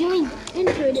 I'm doing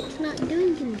intro. It's not doing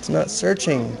anything. It's not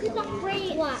searching.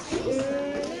 Great. What?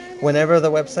 Whenever the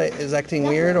website is acting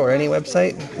weird, or any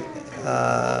website,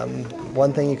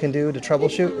 one thing you can do to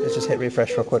troubleshoot is just hit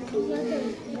refresh real quick.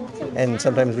 And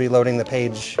sometimes reloading the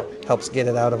page helps get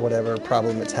it out of whatever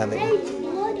problem it's having.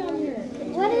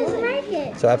 What is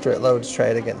market? So after it loads, try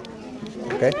it again.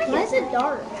 Okay? Why is it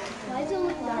dark? Why does it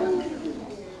look dark?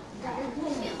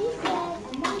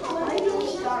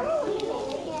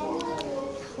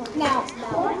 No.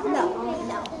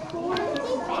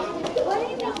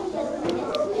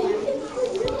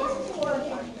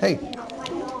 Hey,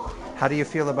 how do you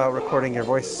feel about recording your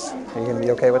voice? Are you going to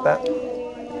be okay with that?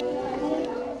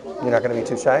 You're not going to be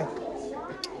too shy?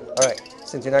 All right,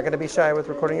 since you're not going to be shy with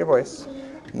recording your voice,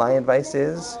 my advice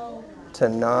is to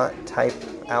not type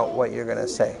out what you're going to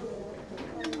say.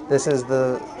 This is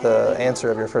the answer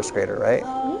of your first grader, right?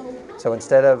 So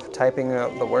instead of typing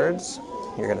out the words,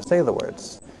 you're going to say the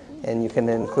words. And you can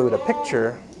include a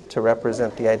picture to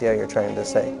represent the idea you're trying to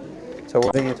say. So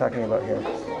what are you talking about here?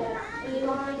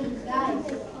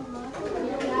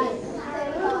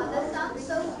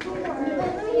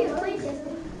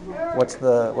 What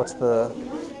are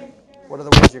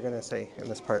the words you're going to say in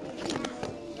this part?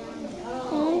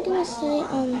 I'm gonna say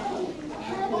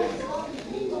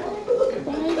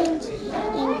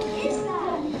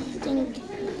think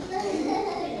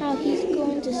how he's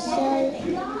going to sell.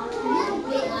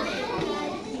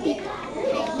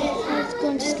 He's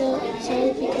going to sell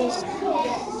because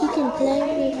he can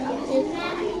play with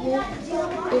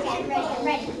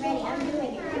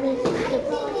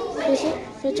the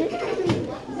fidget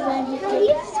when he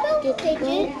gets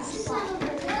fidgets.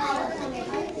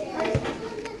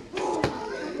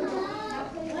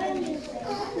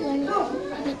 When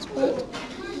it's wet,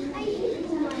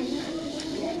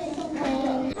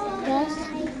 and plus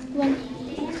when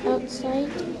he's outside,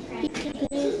 he can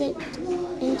play with it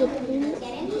in the pool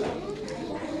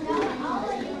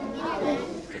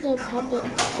with the puppet,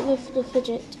 with the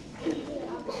fidget.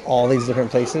 All these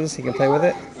different places he can play with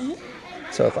it?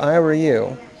 So if I were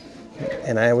you,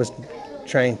 and I was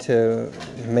trying to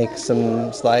make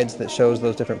some slides that shows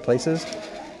those different places,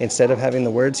 instead of having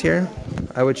the words here,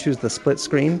 I would choose the split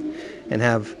screen and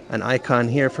have an icon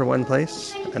here for one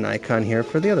place, an icon here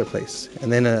for the other place,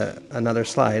 and then another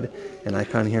slide, an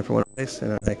icon here for one place,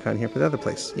 and an icon here for the other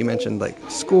place. You mentioned like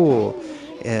school,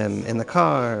 and in the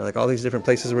car, like all these different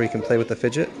places where you can play with the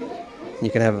fidget. You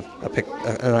can have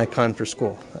an icon for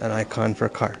school, an icon for a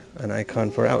car, an icon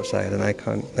for outside, an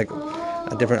icon, like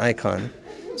a different icon.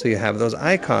 So you have those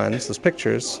icons, those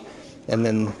pictures, And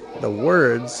then the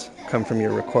words come from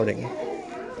your recording.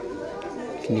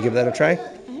 Can you give that a try?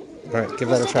 All right, give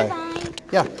that a try.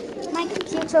 Yeah. My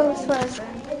computer is frozen.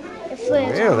 It's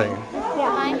frozen. Really?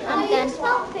 Yeah, I'm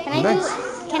done.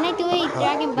 Can I do a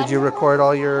dragon button? Did you record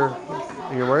all your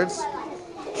words?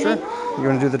 Sure. You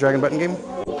want to do the dragon button game?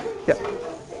 Yeah.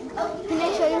 Can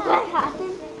I show you what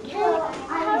happened?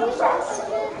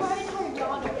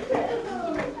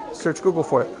 Search Google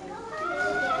for it.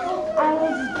 I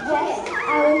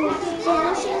was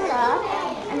finishing it up,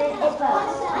 and then it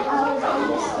froze. I was on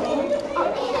the screen.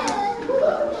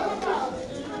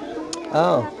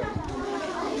 Oh.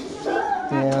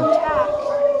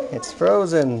 Yeah. It's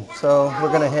frozen. So we're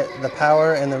going to hit the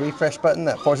power and the refresh button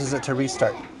that forces it to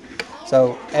restart.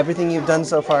 So everything you've done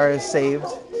so far is saved.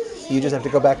 You just have to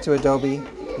go back to Adobe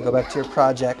and go back to your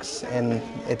projects, and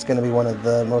it's going to be one of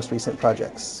the most recent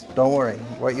projects. Don't worry.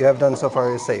 What you have done so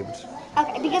far is saved.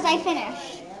 Okay, because I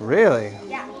finished. Really?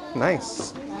 Yeah.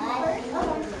 Nice. Wait,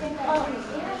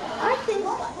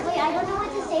 I don't know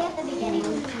what to say at the beginning.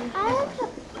 I have a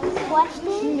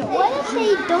question. What if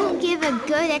they don't give a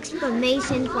good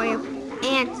explanation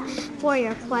for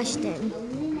your question?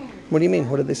 What do you mean?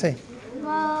 What did they say?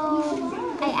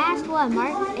 Well, I asked what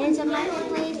is a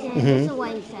marketplace, and this is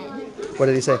what he said. What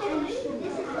did he say?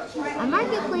 A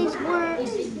marketplace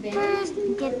works. First,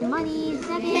 get the money.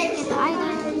 Second, get the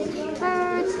items.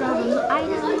 Third, sell the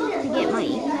items to get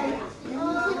money.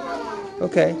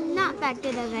 Okay. Not that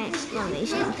good of an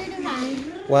explanation.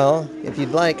 Well, if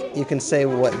you'd like, you can say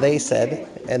what they said,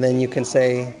 and then you can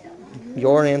say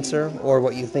your answer or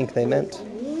what you think they meant.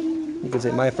 You can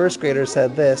say, my first grader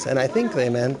said this, and I think they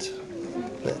meant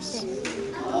this. I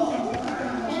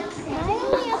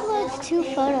only uploads 2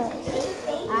 photos.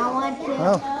 I want to.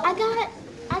 Oh.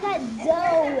 I got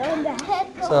Zoe on the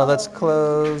headphones. So let's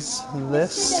close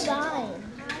this, Devine.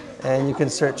 and you can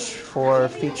search for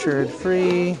featured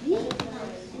free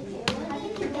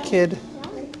kid.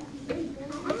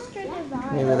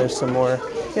 Maybe there's some more.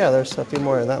 Yeah, there's a few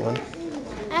more in that one.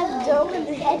 I have Zoe on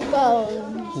the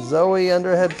headphones. Zoe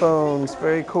under headphones.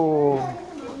 Very cool.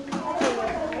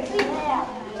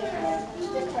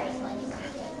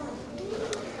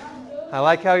 I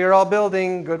like how you're all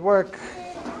building. Good work.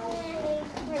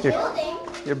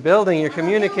 You're building, you're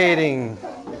communicating.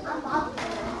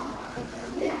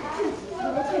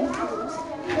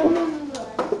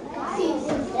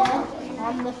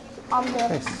 On the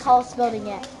Nice. tallest building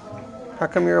yet. How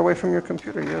come you're away from your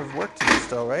computer? You have work to do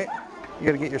still, right? You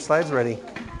gotta get your slides ready.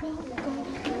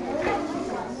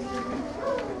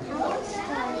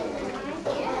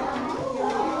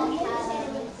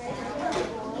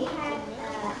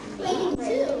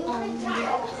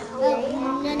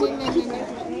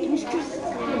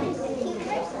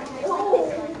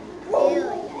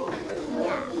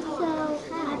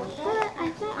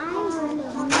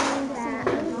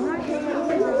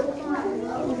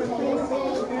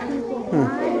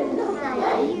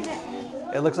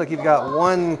 It looks like you've got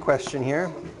one question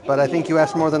here, but I think you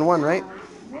asked more than one, right?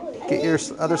 Get your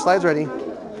other slides ready.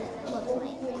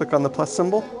 Click on the plus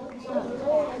symbol.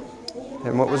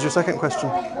 And what was your second question?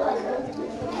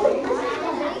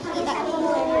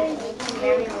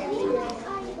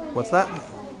 What's that?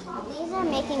 These are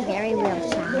making very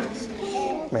real sounds.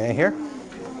 May I hear?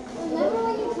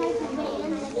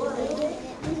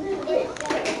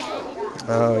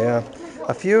 Oh yeah.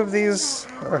 A few of these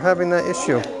are having that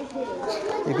issue.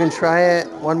 You can try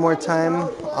it one more time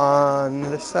on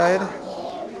this side.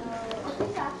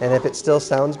 And if it still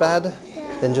sounds bad,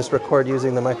 then just record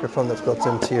using the microphone that's built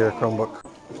into your Chromebook.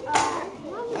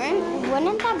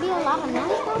 Wouldn't that be a lot of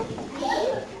noise though?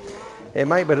 It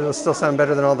might, but it'll still sound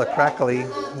better than all the crackly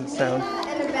sound.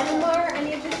 And a better more, I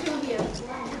need to show you.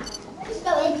 It's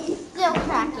still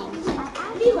cracking.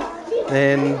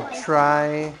 Then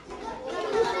try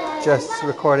just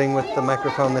recording with the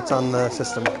microphone that's on the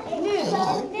system.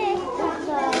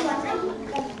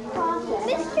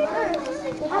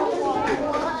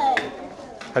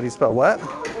 How do you spell what?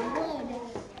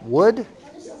 Wood?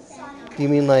 Do you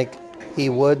mean like he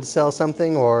would sell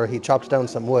something, or he chopped down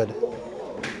some wood?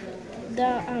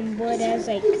 The wood as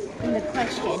like in the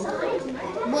question.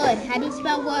 Wood. How do you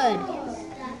spell wood?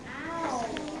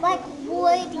 Like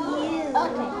would you?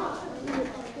 Okay.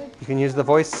 You can use the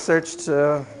voice search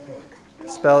to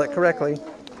spell it correctly.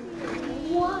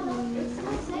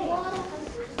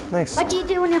 Nice. What do you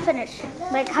do when you're finished?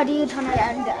 Like how do you turn it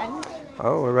on?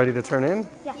 Oh, we're ready to turn in?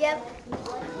 Yep.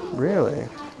 Really?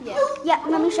 Yeah,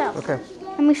 let me show. Okay.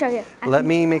 Let me show you. Let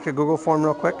me make a Google form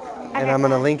real quick, and I'm going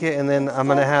to link it, and then I'm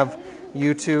going to have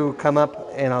you two come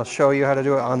up, and I'll show you how to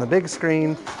do it on the big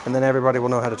screen, and then everybody will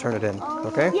know how to turn it in.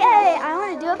 Okay? Yay! I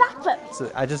want to do it backflip.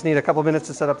 So I just need a couple minutes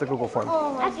to set up the Google form.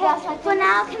 Okay, for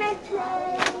now, can I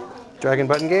play? Dragon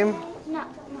button game? No.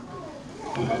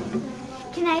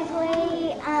 Can I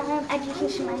play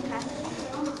Education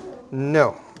Minecraft?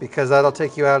 No, because that'll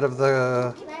take you out of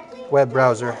the web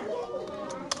browser.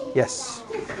 Yes.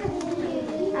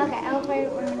 Okay, I'll play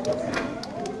one of these.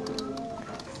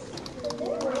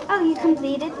 Oh, you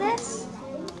completed this?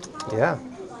 Yeah.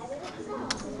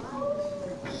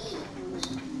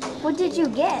 What did you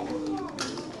get?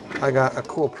 I got a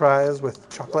cool prize with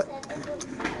chocolate.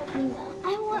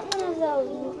 I want one of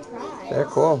those. They're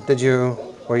cool.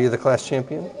 Were you the class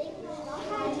champion?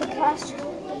 The class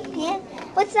champion?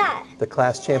 What's that? The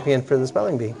class champion for the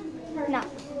spelling bee. No.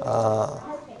 All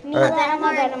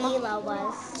right. Mila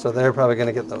was. So they're probably going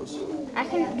to get those. I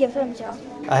can give them to him.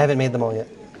 I haven't made them all yet.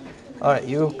 All right,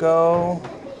 you go.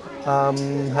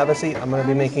 Have a seat. I'm going to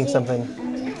be making something.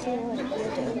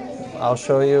 I'll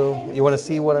show you. You want to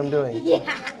see what I'm doing? Yeah.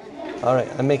 All right,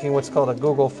 I'm making what's called a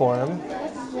Google form.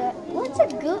 What's a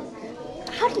good?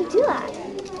 How do you do that?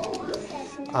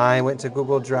 I went to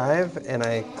Google Drive and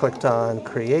I clicked on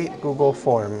Create Google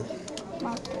Form.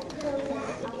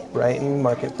 Brighton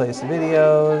Marketplace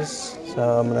Videos.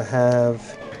 So I'm going to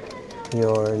have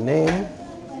your name.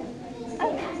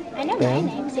 I know my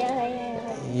names.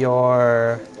 Yeah.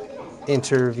 Your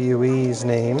interviewee's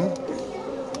name.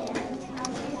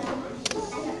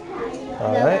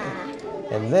 All right.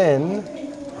 And then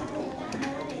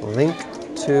link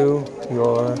to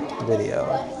your video.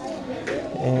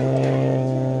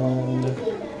 And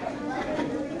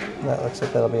that looks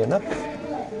like that'll be enough.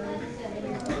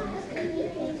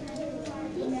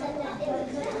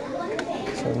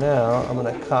 So now I'm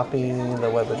going to copy the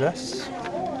web address.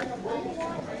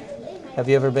 Have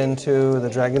you ever been to the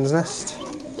Dragon's Nest?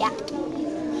 Yeah.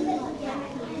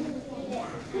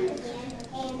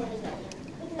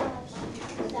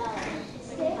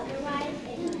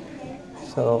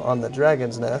 So on the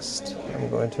Dragon's Nest, I'm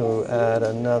going to add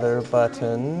another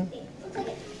button.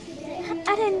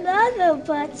 Add another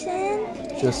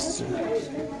button. Just,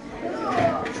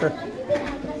 sure.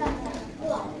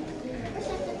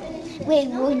 Wait,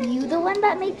 were you the one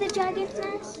that made the Dragon's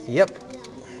Nest? Yep.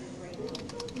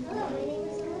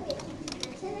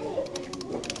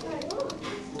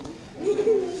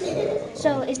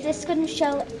 So is this going to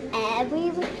show every?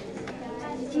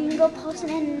 You can go post it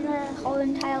in the whole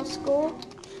entire school?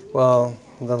 Well,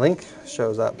 the link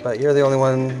shows up, but you're the only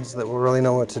ones that will really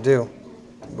know what to do.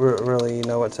 Really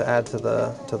know what to add to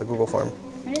the Google form.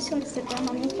 I'm just going to sit down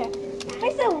on the chair.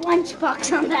 Where's the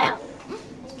lunchbox on that?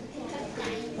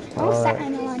 I'll set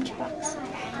in the lunchbox.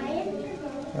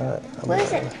 Where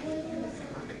is it?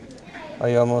 Are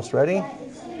you almost ready?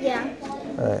 Yeah.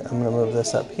 All right, I'm gonna move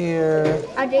this up here.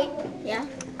 Audrey? Yeah.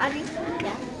 Audrey?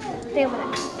 Yeah. There we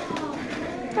go.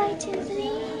 Right to the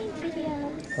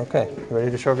video. Okay, you ready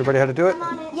to show everybody how to do it? I'm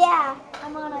on it. Yeah,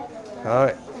 I'm on it. All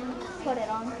right. Put it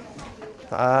on.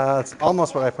 That's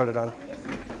almost what I put it on.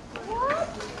 What?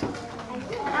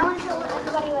 I want to show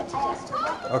everybody what to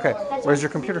do. Okay, where's your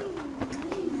computer?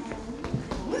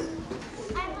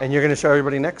 And you're gonna show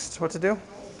everybody next what to do?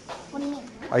 What do you mean?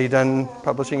 Are you done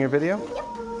publishing your video? Yep.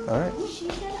 All right.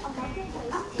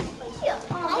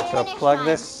 I So plug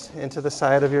this into the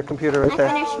side of your computer right there.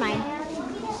 finished mine.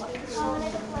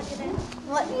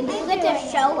 What? Do you get to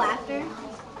show after?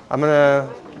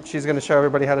 She's gonna show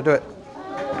everybody how to do it.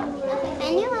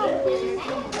 Can you help me?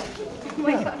 Oh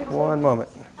my God. One moment.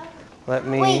 Let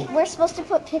me. Wait, we're supposed to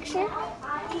put picture?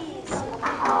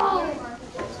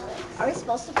 Are we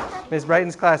supposed to put that? Ms.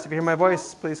 Brighton's class, if you hear my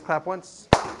voice, please clap once.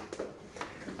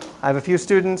 I have a few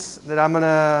students that I'm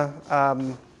gonna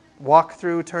walk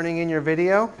through turning in your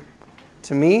video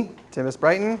to me, to Ms.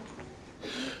 Brighton.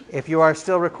 If you are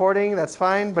still recording, that's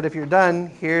fine, but if you're done,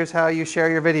 here's how you share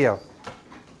your video.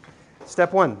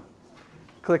 Step 1,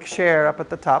 click share up at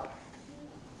the top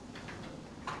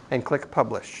and click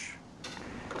publish.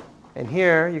 And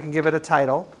here you can give it a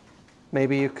title.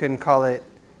 Maybe you can call it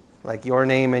like your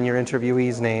name and your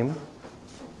interviewee's name.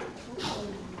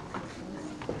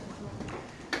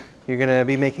 You're going to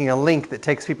be making a link that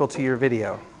takes people to your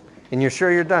video. And you're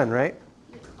sure you're done, right?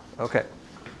 Okay.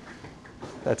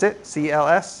 That's it?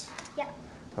 CLS? Yeah.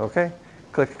 Okay.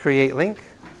 Click Create Link.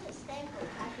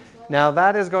 Now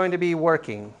that is going to be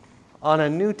working. On a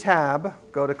new tab,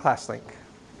 go to ClassLink.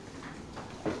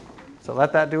 So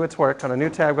let that do its work. On a new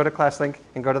tab, go to ClassLink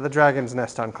and go to the Dragon's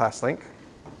Nest on ClassLink.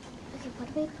 Okay,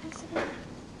 what do we press again?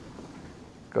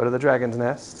 Go to the Dragon's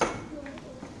Nest.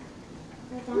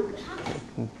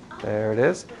 There it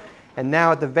is. And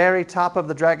now at the very top of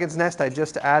the Dragon's Nest, I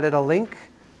just added a link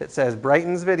that says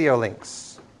Brighton's Video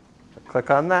Links. Click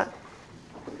on that.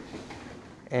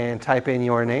 and type in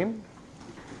your name.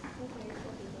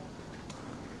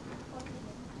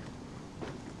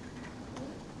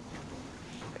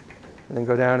 And then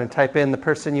go down and type in the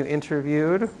person you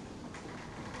interviewed.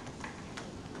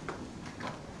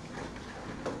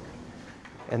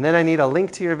 And then I need a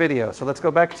link to your video. So let's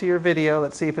go back to your video.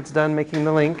 Let's see if it's done making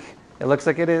the link. It looks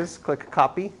like it is. Click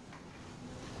copy.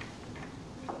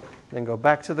 Then go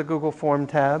back to the Google Form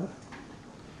tab.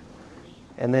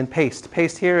 And then paste.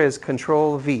 Paste here is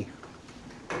Control V.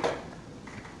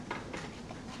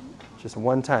 Just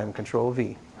one time, Control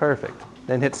V. Perfect.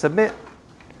 Then hit submit.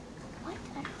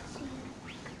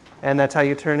 And that's how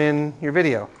you turn in your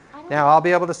video. Now I'll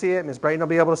be able to see it, Ms. Brighton will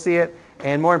be able to see it,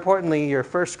 and more importantly, your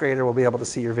first grader will be able to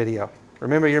see your video.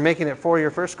 Remember, you're making it for your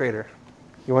first grader.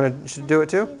 You should do it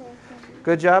too?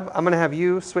 Good job. I'm going to have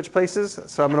you switch places,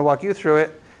 so I'm going to walk you through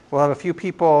it. We'll have a few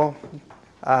people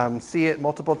see it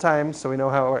multiple times so we know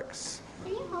how it works.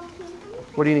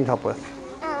 What do you need help with?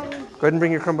 Go ahead and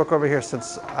bring your Chromebook over here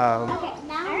since... Okay,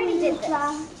 now I already did this.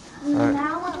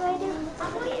 Now what do I do?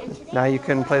 Now you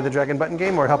can play the dragon button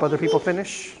game or help other people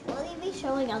finish. Will you be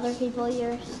showing other people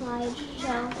your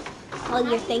slideshow? Well,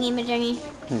 your thingy-majingy?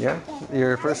 Yeah,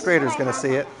 your first grader's going to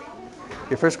see it.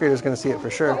 Your first grader's going to see it for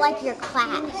sure. But like your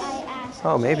class.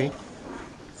 Oh, maybe.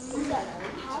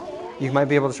 You might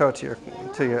be able to show it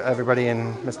to everybody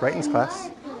in Miss Brighton's class.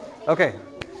 Okay,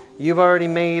 you've already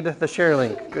made the share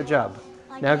link. Good job.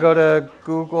 Now go to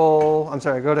go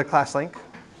to class link.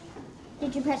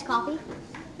 Did you press copy?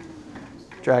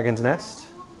 Dragon's Nest.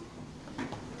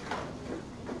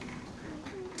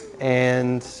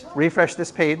 And refresh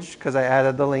this page because I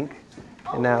added the link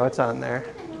and now it's on there.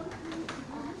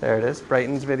 There it is,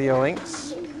 Brighton's video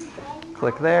links.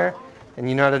 Click there, and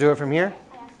you know how to do it from here?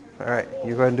 All right,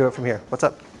 you go ahead and do it from here. What's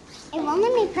up? It won't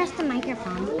let me press the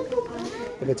microphone.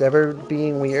 If it's ever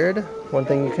being weird, one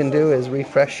thing you can do is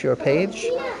refresh your page,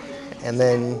 and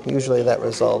then usually that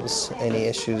resolves any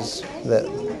issues that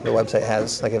the website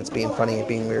has, like if it's being funny,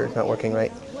 being weird, not working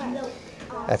right.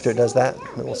 After it does that,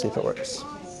 then we'll see if it works.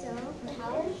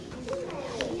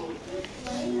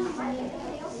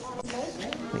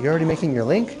 You're already making your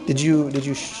link? Did you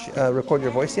record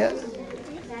your voice yet?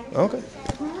 Okay.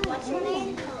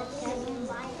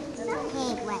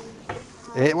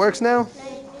 It works now?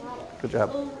 Good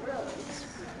job.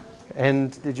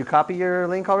 And did you copy your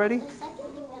link already?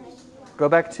 Go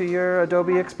back to your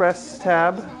Adobe Express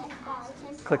tab.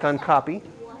 Click on copy.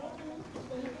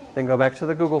 Then go back to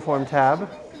the Google Form tab.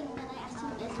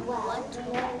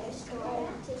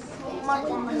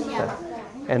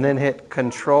 And then hit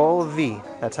Control V.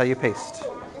 That's how you paste.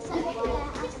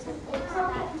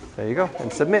 There you go.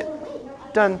 And submit.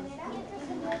 Done.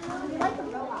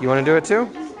 You want to do it too?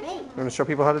 You want to show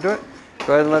people how to do it?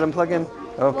 Go ahead and let them plug in.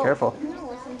 Oh, careful.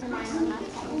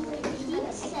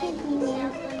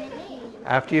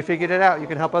 After you figured it out, you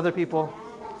can help other people.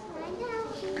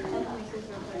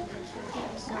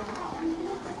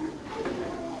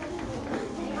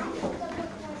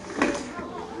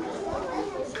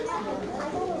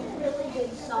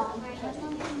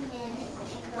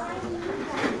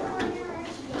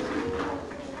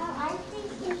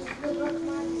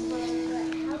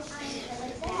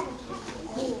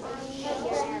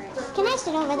 Can I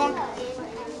sit over there?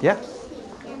 Yeah.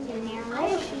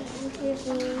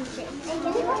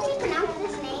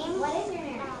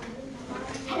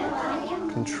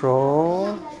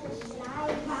 Control.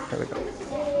 There we go.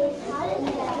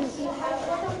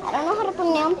 I don't know how to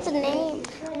pronounce the name.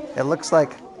 It looks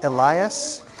like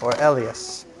Elias or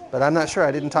Elias, but I'm not sure.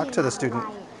 I didn't talk to the student.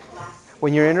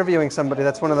 When you're interviewing somebody,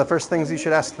 that's one of the first things you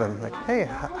should ask them. Like, hey,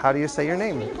 how do you say your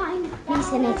name?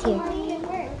 Mason is here.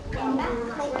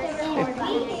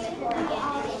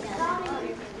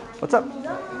 What's up?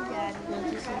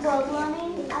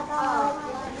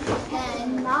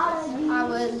 I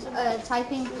was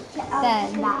typing,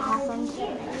 then that happened.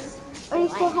 Or you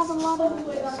still have a lot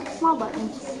of small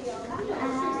buttons.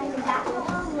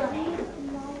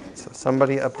 So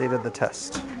somebody updated the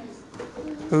test.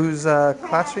 Whose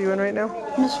class are you in right now?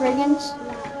 Miss Reagan's.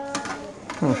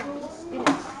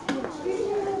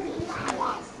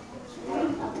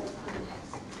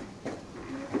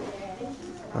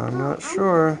 I'm not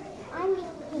sure.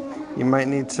 You might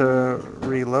need to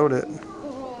reload it. Can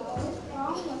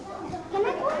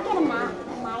I go and get a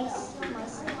mouse?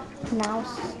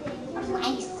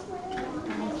 Mice.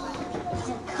 It's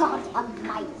called a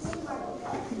mice.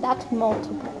 That's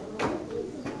multiple.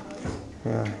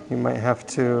 Yeah, you might have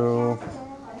to...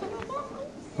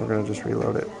 We're going to just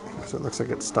reload it because it looks like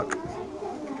it's stuck.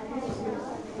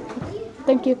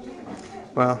 Thank you.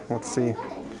 Well, let's see.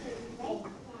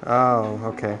 Oh,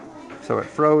 okay. So it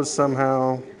froze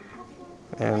somehow,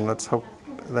 and let's hope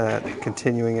that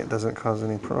continuing it doesn't cause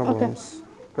any problems.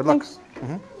 Good luck.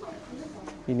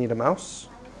 You need a mouse?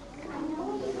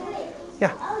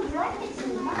 Yeah.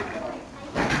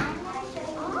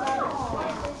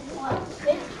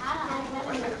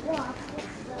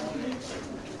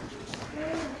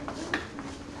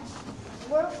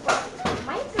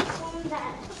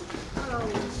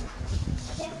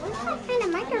 What kind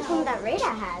of microphone that Rita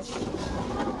has?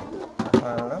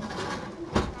 I don't know.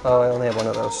 Oh, I only have one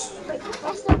of those.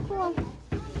 That's so cool.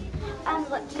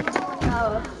 What do you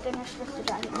want to finish with the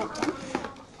dragon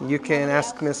button? You can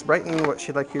ask Miss Brighton what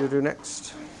she'd like you to do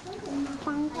next.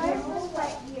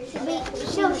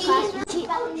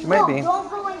 She might be.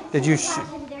 Did you?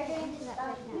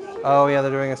 Oh yeah,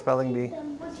 they're doing a spelling bee.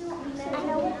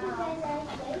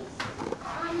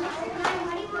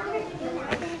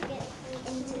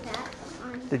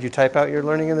 Did you type out your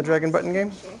learning in the dragon button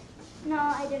game? No,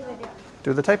 I did with it.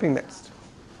 Do the typing next.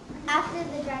 After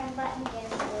the dragon button game,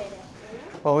 I did it.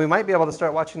 Well, we might be able to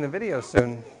start watching the video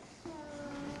soon.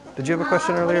 Did you have a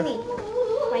question earlier?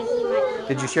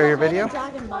 Did you share your video?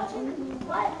 Dragon button.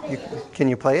 Can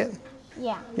you play it?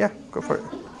 Yeah. Yeah, go for it.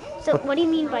 So what do you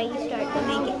mean by you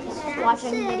start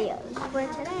watching videos? For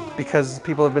today. Because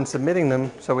people have been submitting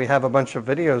them, so we have a bunch of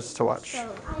videos to watch.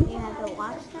 So you have to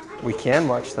watch them? We can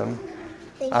watch them.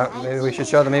 Maybe we should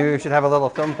show them. Maybe we should have a little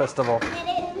film festival.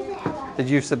 Did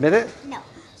you submit it? No.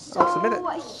 Oh, submit it.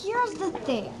 Here's the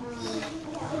thing.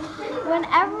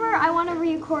 Whenever I want to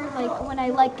re-record, like when I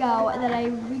let go, and then I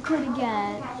record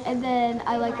again, and then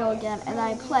I let go again, and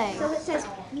I play. So it says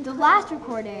The last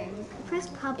recording press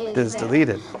publish. It is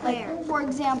deleted. like, for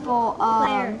example,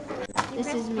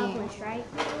 this is me. Publish, right?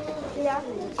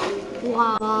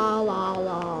 La la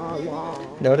la la.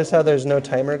 Notice how there's no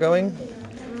timer going?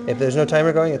 If there's no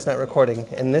timer going, it's not recording.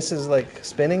 And this is like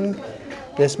spinning.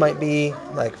 This might be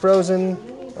like frozen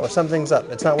or something's up.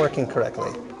 It's not working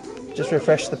correctly. Just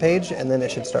refresh the page and then it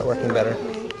should start working better.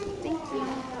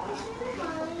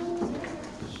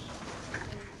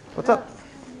 What's up?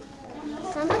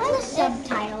 Sometimes a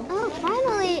subtitle. Oh,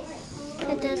 finally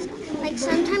it does. Like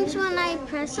sometimes when I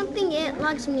press something, it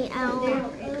logs me out.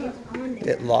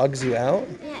 It logs you out?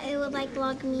 Yeah, it would like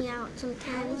log me out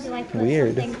sometimes.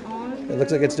 Weird. It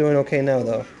looks like it's doing okay now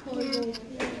though.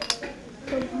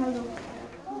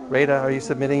 Rada, are you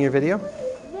submitting your video?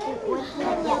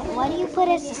 Yeah, what do you put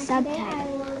as a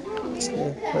subtitle?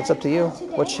 That's up to you.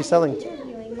 What's she selling?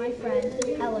 My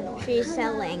friend Eleanor. She's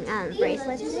selling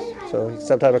bracelets. So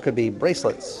subtitle could be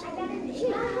bracelets. Wait,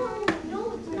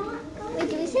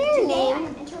 do we say her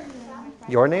name?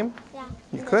 Your name? Yeah.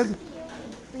 You could.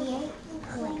 You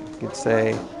could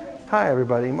say, hi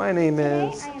everybody, my name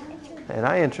is, and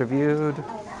I interviewed,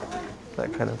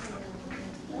 that kind of.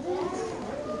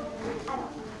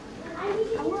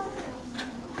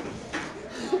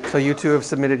 So you two have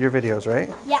submitted your videos, right?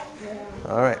 Yeah.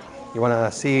 All right. You want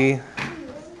to see,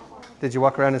 did you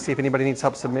walk around and see if anybody needs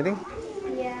help submitting?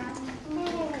 Yeah.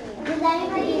 Does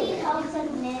anybody need help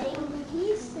submitting?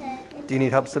 He said. Do you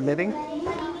need help submitting?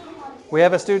 We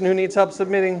have a student who needs help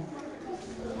submitting.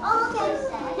 Oh, okay.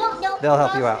 No. They'll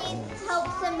help who you else out. needs help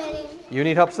submitting? You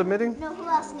need help submitting? No, who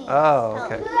else needs Oh, help?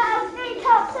 okay. Who else needs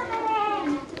help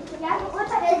submitting? Yeah,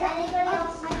 what's up? Does anybody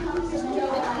else need help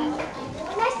submitting?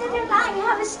 Nice to meet you.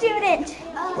 Have a student.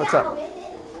 What's up?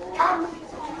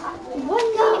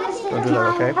 One day, Don't do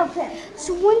that, okay?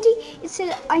 so one day it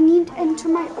said I need to enter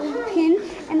my old PIN,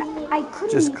 and I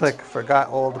couldn't. Just click forgot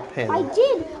old pin. I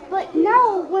did, but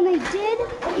now when I did,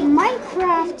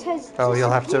 Minecraft has Oh, you'll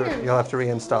have disappeared. to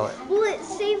reinstall it. Will it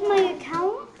save my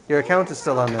account? Your account is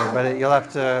still on there, but you'll have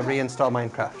to reinstall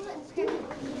Minecraft.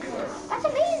 That's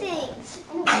amazing.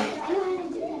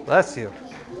 Bless you.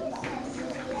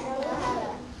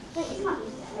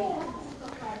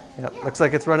 Yep, looks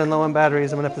like it's running low on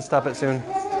batteries. I'm gonna have to stop it soon.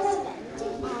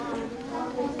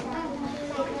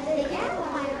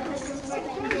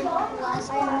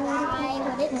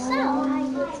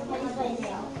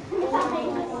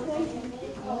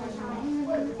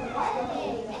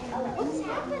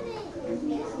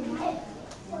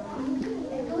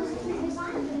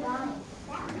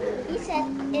 He said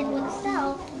it would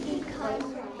sell because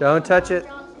Don't touch it.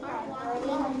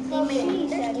 they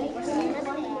made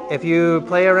it. If you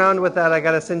play around with that, I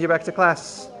gotta send you back to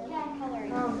class.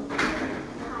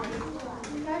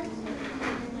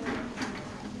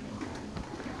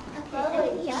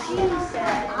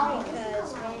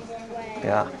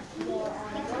 Yeah.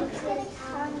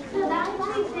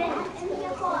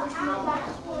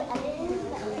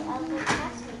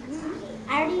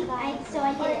 So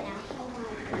I did it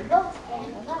now.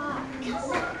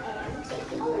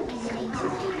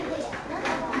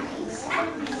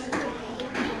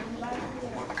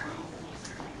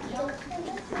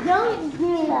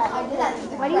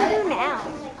 What do you do now?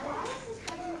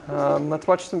 Let's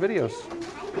watch some videos.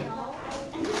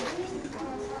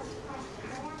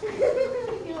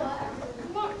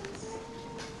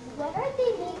 What are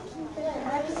they making for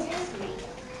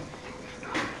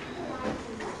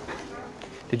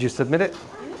Did you submit it?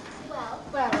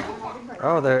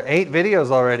 Oh, there are 8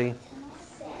 videos already.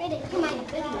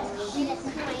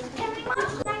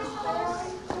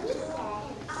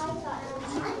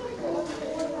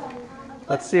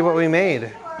 Let's see what we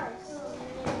made.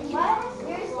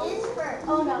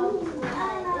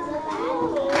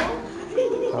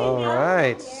 All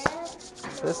right.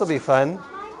 This will be fun.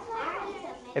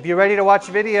 If you're ready to watch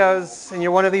videos and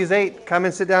you're one of these 8, come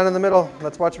and sit down in the middle.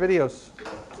 Let's watch videos.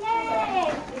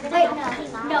 Wait,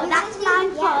 no, that's my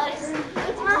purse.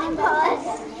 It's my purse.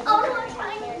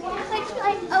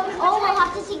 Oh, we'll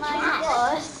have to see cat.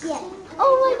 Yeah.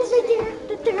 Oh, what is it there?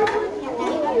 The third one.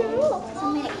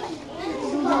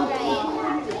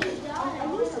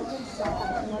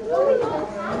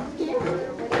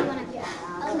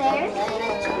 Claire.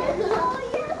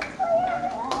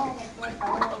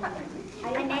 I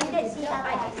named it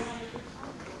C-I-S.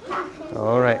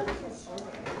 All right.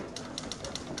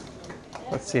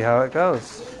 Let's see how it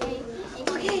goes.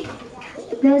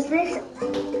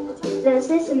 There's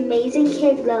this amazing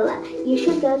kid, Lola. You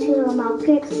should go to her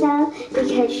market style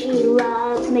because she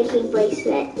loves making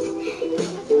bracelets.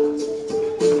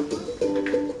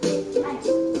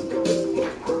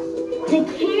 The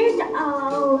kids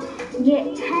all get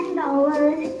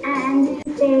 $10 and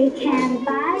they can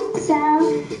buy, sell,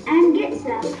 and get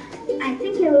stuff. I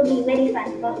think it will be very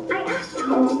fun. But I asked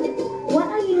her, what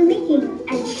are you making?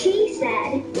 And she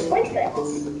said,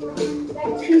 bracelets.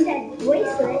 She said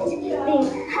bracelets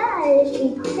because she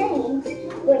thinks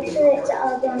bracelets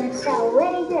are going to sell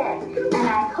really good. And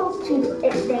I hope they do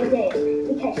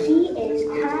because she is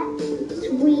kind,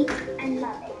 sweet, and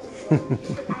loving.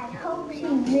 I hope she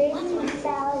really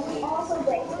sells all the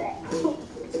bracelets.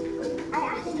 I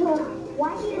asked her,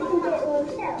 why do you think it will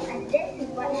sell? And this is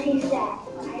what she said.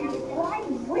 Why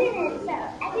wouldn't it sell?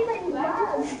 Everybody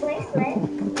loves bracelets.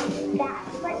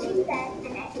 That's what she said,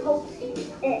 and I hope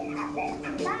it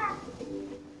happens. Bye.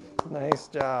 Nice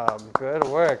job. Good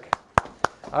work.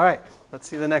 All right. Let's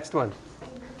see the next one.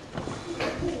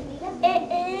 It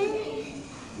is.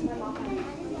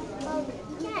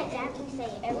 Can I exactly say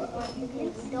everyone?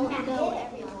 Don't know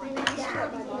everyone.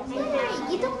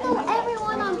 You don't know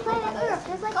everyone on planet Earth.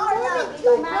 There's like 2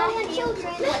 billion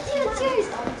children. Cheers.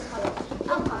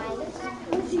 I'm fine.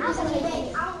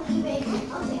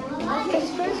 His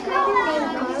first grader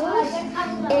named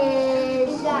Carlos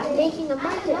is making a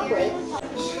marketplace.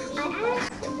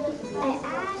 I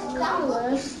asked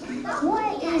Carlos,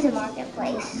 what is a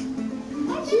marketplace?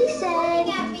 He said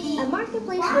a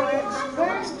marketplace works,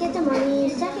 first get the money,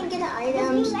 second get the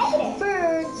items,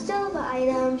 third sell the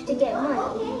items to get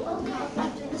money.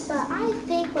 But I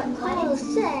think what Carlos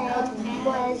said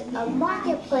was a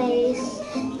marketplace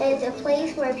is a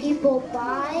place where people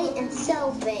buy and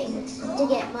sell things to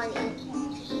get money.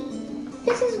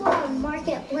 This is what a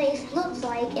marketplace looks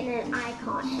like in an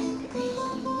icon.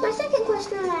 My second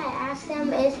question I asked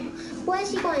him is, what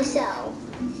is he going to sell?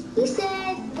 He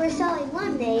said, we're selling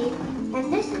lemonade,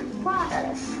 and this is the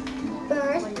process.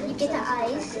 First, you get the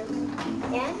ice,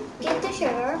 and get the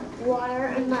sugar,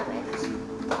 water, and lemons.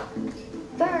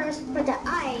 First, put the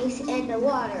ice in the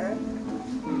water.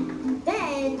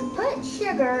 Then, put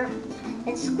sugar,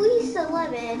 and squeeze the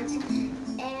lemons,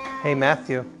 and... Hey,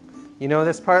 Matthew. You know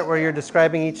this part where you're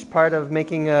describing each part of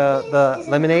making the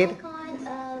lemonade?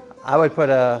 I would put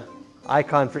an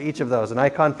icon for each of those. An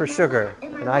icon for sugar,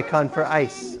 an icon for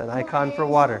ice, an icon for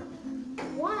water.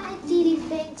 Why did he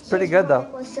think It's pretty good though.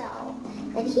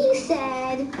 And he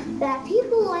said that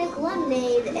people like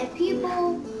lemonade and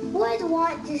people would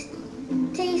want to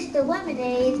taste the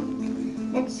lemonade,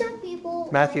 and some people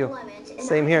Matthew, like lemons. And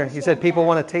same I here. You said understand people that.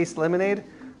 want to taste lemonade.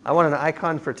 I want an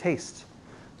icon for taste.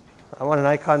 I want an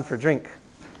icon for drink.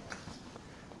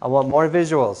 I want more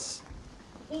visuals.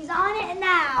 He's on it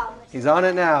now. He's on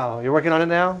it now. You're working on it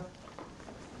now?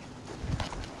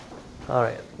 All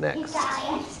right, next.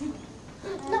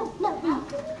 No.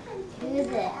 Who is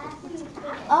it?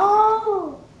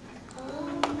 Oh.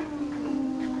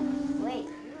 Wait.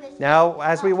 Now,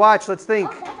 as we watch, let's think.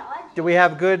 Do we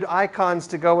have good icons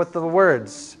to go with the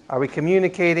words? Are we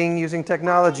communicating using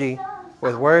technology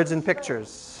with words and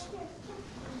pictures?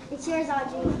 It's yours,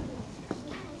 Audrey.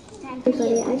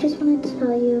 Everybody, I just wanted to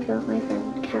tell you about my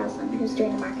friend Kasim, who's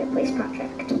doing a marketplace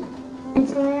project. And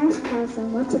so I asked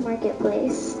Kasim, what's a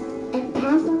marketplace? And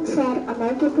Kasim said a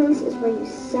marketplace is where you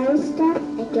sell stuff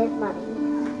and get money.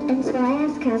 And so I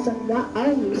asked Kathleen, what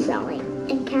are you selling?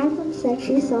 And Kathleen said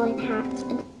she's selling hats.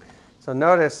 So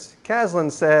notice, Kathleen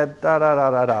said da da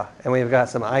da da da, and we've got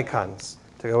some icons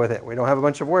to go with it. We don't have a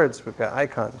bunch of words, we've got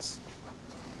icons.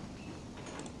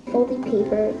 Folding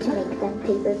paper to make them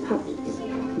paper puppies.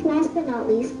 Last but not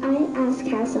least, I asked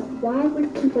Kathleen, why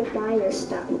would people buy your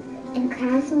stuff? And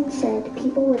Kathleen said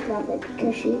people would love it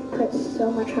because she puts so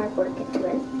much hard work into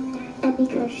it. And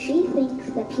because she thinks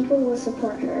that people will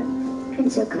support her. And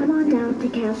so come on down to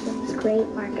Kathleen's great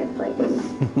marketplace.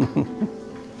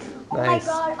 Nice. Oh my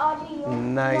God, Audrey,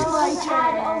 Nice.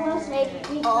 almost made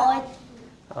me cry.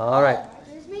 All right.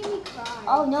 This made me cry.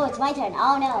 Oh no, it's my turn.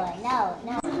 Oh no, no.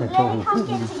 Let me come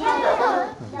get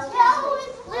together. No,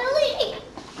 it's Lily.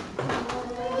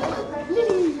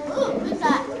 Who's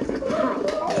that? Hi,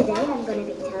 today I'm going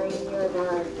to be telling you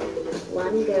about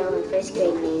one girl in first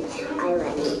grade named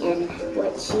Eileni and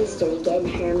what she's doing in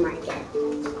her market.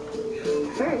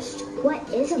 First, what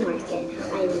is a market?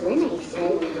 Eileni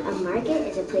said a market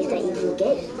is a place that you can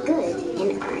get goods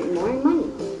and earn more money.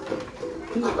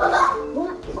 Now,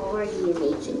 what are you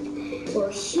making?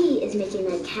 Well, she is making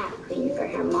a cat queen for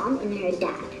her mom and her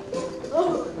dad.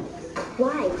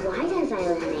 Why? Why does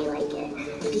Eileni like it?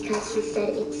 Because she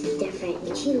said it's different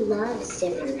and she loves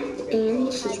different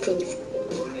and she thinks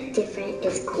different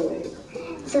is cool.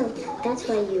 So that's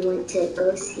why you want to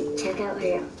go check out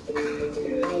her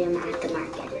item at the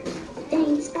market.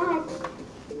 Thanks, bye.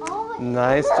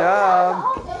 Nice job.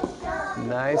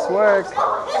 Nice work.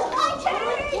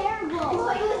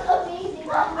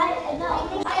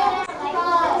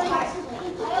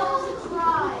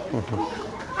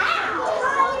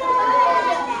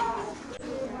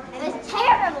 It was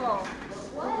terrible.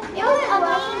 It was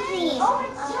amazing.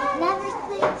 Never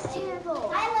thinks terrible.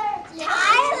 Tyler.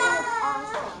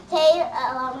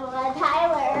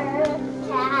 Tyler.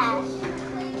 Cash.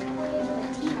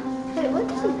 Wait, where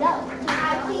did she go?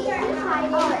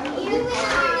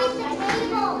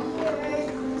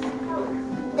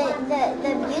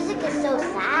 The music is so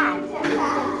sad.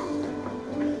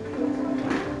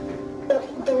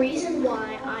 The reason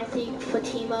why I think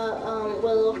Fatima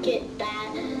will look at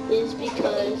that is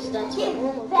because that's what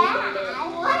normal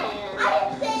people get.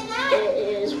 And it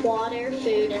is water,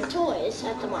 food, and toys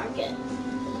at the market.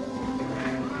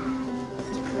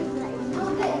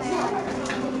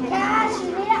 Cash, you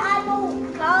need to add more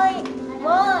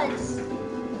words.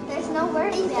 There's no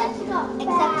words except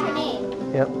her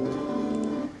name. Yep.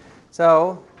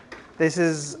 So, this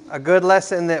is a good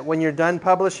lesson that when you're done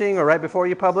publishing or right before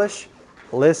you publish,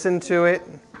 listen to it.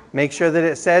 Make sure that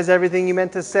it says everything you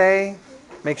meant to say.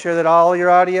 Make sure that all your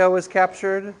audio is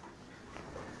captured.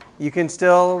 You can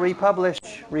still republish.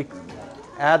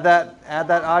 Add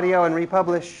that audio and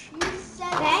republish.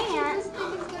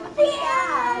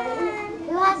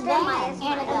 Who has Van?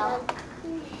 Annabelle.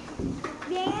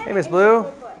 Hey, Miss Blue.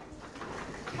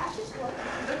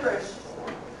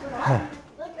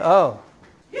 Oh,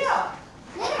 Yeah,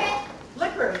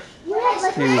 licorice.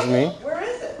 excuse me. Where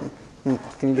is it?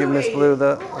 Can you give Miss Blue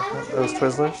those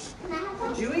Twizzlers?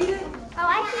 Did you eat it? Oh,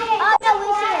 I see it. Oh, no, we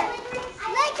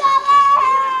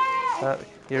see it.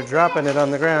 You're dropping it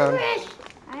on the ground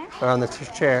or on the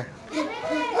chair.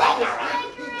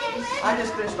 I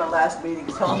just finished my last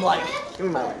meeting, so I'm like, give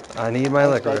me my licorice. I need my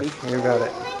Thanks, licorice. baby. You got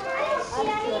it.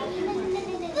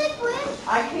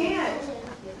 I can't.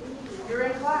 You're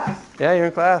in class. Yeah, you're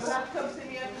in class. You have to come see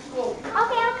me after school. Okay,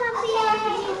 I'll come see you.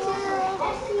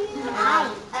 Hi.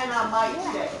 And I might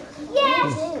stay.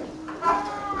 Yes.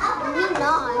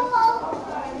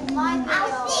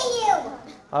 I'll see you.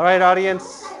 All right,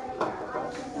 audience.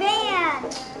 Van.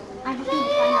 I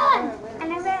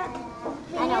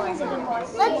know where it's going.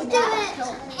 Let's do it.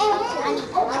 I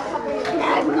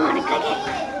want to click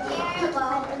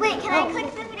it. Wait, can I click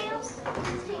the videos?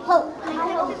 Oh, can I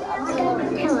click the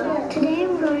videos? Hello. Today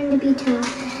I'm going to be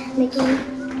making.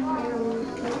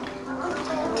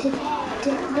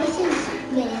 This is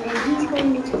Van, and he's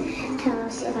going to tell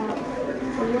us about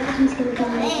what he's going to be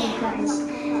making for his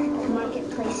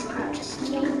marketplace project.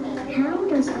 How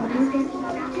does a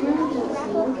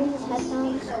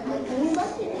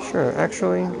Sure.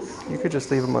 Actually, you could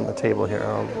just leave them on the table here.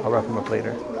 I'll wrap them up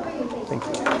later. Thank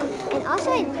you. And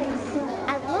also,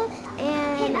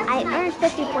 I earned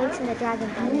 50 points in the Dragon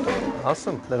Ball.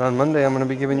 Awesome. Then on Monday, I'm going to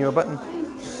be giving you a button. what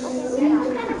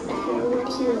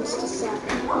he wants to sell?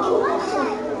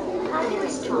 I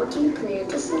was told you plan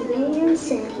to say Van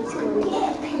said he's going to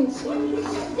get pencils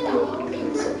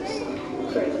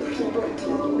for people to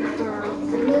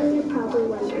use. You're probably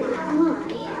wondering why.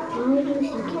 Why do you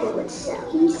think it would sell?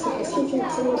 He says he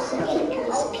thinks it will sell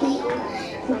because people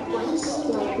like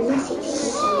Missy can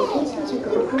sell He's going to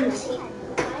go pharmacy.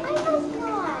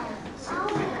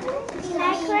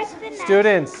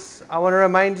 Students, I want to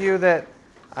remind you that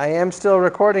I am still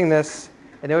recording this,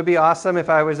 and it would be awesome if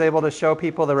I was able to show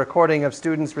people the recording of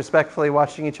students respectfully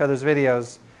watching each other's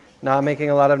videos, not making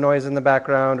a lot of noise in the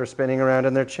background or spinning around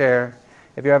in their chair.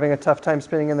 If you're having a tough time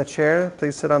spinning in the chair,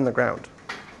 please sit on the ground.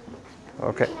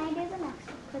 Okay. Can I do the next?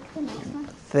 Click the next one.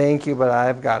 Thank you, but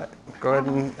I've got it. Go ahead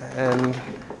and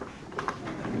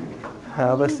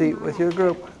have a seat with your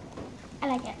group. I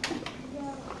like it.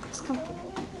 It's comfortable.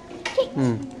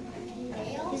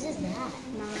 Whose is that?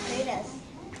 Rita's.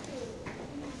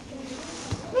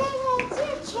 Rita, it's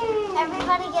your turn.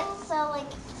 Everybody gets so like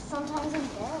sometimes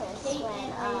embarrassed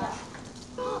when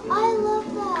I love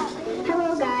that.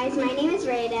 Hello guys, my name is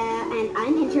Rita and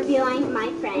I'm interviewing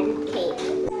my friend Kate.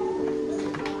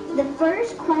 The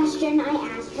first question I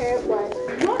asked her was,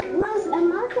 what was a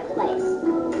marketplace?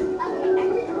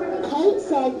 Kate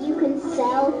said you can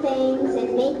sell things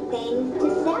and make things to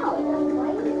sell.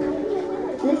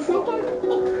 The second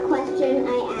question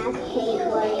I asked Kate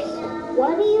was,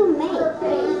 what do you make?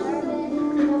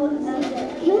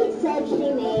 Kate said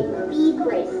she made bead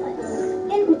bracelets.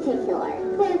 In particular,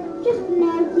 they're just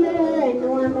regular and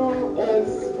normal is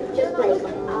just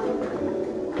bracelets.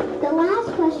 The last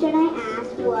question I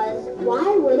asked was,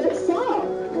 why would it sell?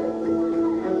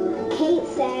 Kate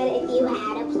said if you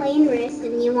had a plain wrist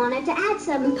and you wanted to add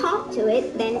some pop to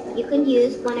it, then you could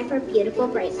use one of her beautiful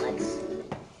bracelets.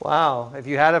 Wow, if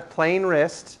you had a plain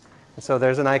wrist, so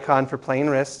there's an icon for plain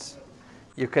wrists,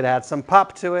 you could add some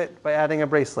pop to it by adding a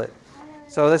bracelet.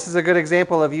 So this is a good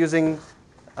example of using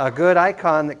a good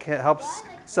icon that helps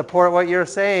support what you're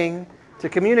saying to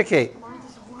communicate.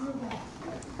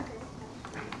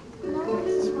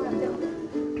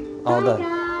 All Bye done.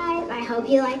 guys, I hope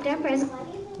you liked our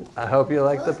presentation. I hope you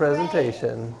liked the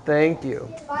presentation. Thank you.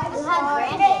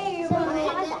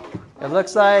 It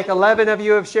looks like 11 of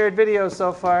you have shared videos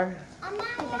so far.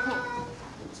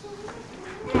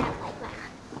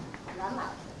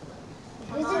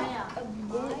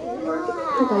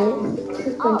 Hi guys, this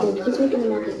is Brendan. He's making a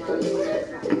marketplace.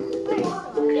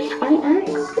 I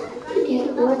asked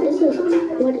him, what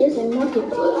is a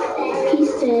marketplace? He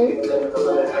said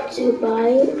to buy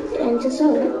and to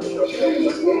sell.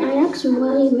 I asked him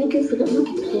what he making for the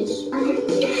marketplace.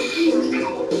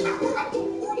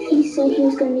 He said he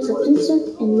was going to use a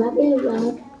pencil and wrap it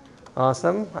around.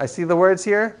 Awesome. I see the words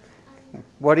here.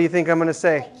 What do you think I'm going to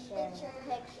say?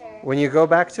 When you go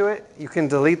back to it, you can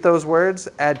delete those words,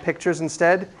 add pictures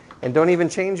instead, and don't even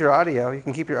change your audio. You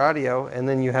can keep your audio, and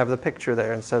then you have the picture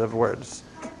there instead of words.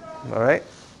 All right?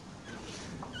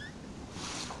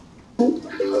 With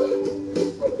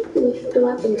the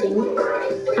weapon thing,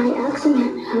 I asked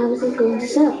him how is it going to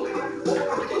sell.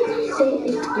 He said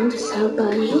it's going to sell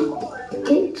by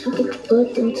get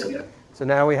put into. So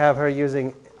now we have her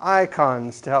using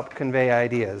icons to help convey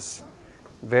ideas.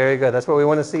 Very good. That's what we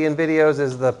want to see in videos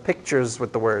is the pictures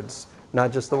with the words,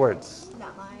 not just the words.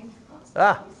 Not mine.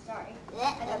 Ah, Sorry.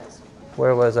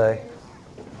 where was I?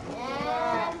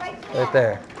 Right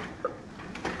there.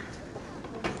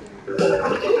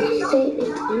 Say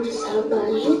it's going to sell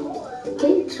by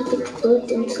get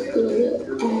put into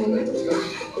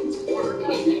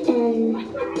and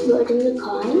put in the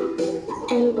coin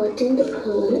and put in the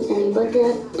pool and put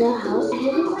the house.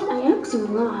 I asked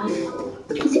him why.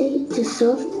 He said to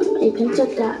solve a pencil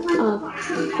that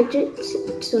fidget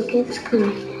sockets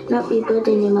could not be good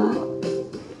anymore.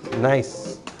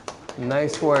 Nice.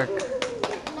 Nice work.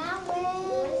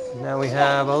 Now we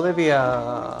have Olivia.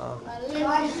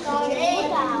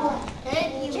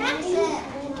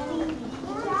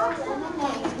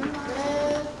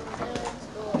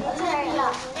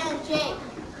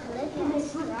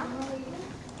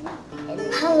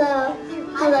 Hello.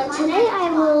 Today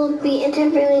I will be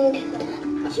interviewing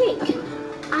Jake.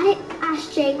 I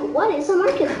asked Jake, what is a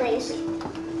marketplace? He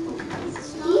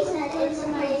said it's a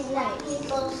place that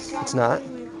people sell. It's not?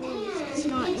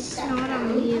 it's not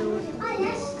on you. I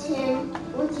asked him,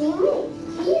 what do you mean?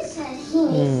 He said he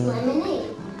makes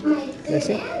lemonade. My Yes, third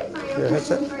sir. and final Your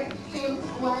question headset? for him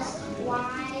was,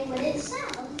 why would it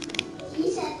sell? He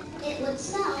said it would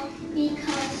sell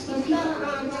because when people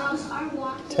on drugs are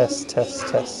walking. Test.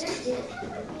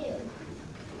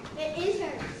 It is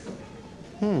hers.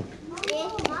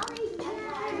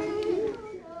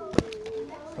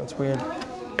 That's weird.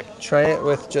 Try it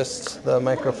with just the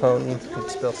microphone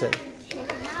that's built in.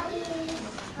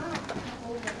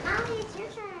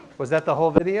 Was that the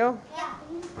whole video? Yeah.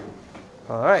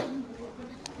 All right.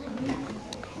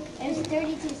 It was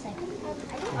 32 seconds.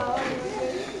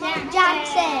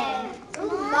 Jackson.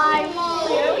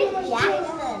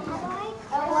 Jackson.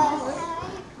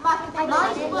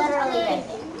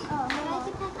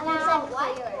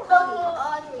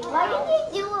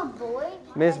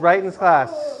 Miss Brighton's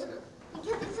class.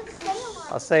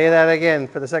 I'll say that again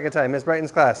for the second time. Miss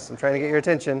Brighton's class. I'm trying to get your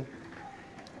attention.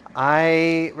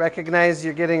 I recognize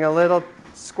you're getting a little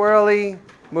squirrely,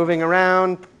 moving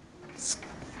around,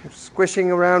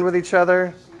 squishing around with each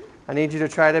other. I need you to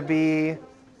try to be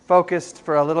focused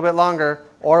for a little bit longer,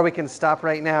 or we can stop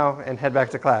right now and head back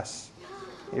to class.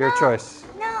 Your choice.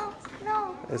 No.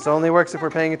 This only works if we're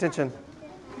paying attention.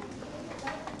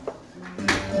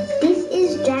 This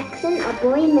is Jackson, a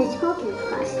boy in Miss Hawkins'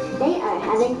 class. They are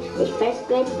having a first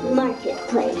grade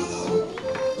marketplace.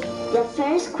 The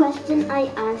first question I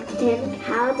asked him,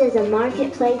 how does a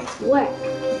marketplace work?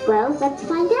 Well, let's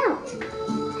find out.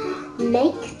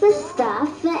 Make the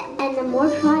stuff, and the more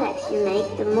products you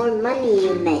make, the more money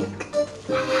you make.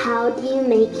 How do you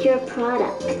make your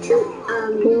product?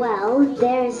 Well,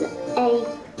 there's a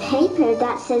paper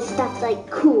that says stuff like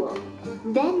cool.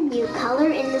 Then you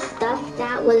color in the stuff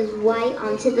that was white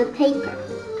onto the paper.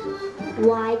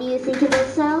 Why do you think it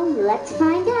is so? Let's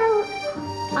find out.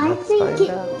 I think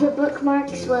the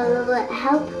bookmarks will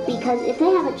help because if they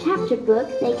have a chapter book,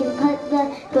 they can put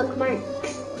the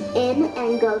bookmarks in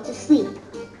and go to sleep.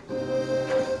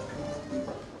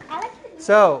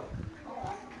 So,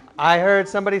 I heard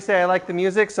somebody say I like the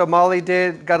music, so Molly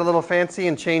got a little fancy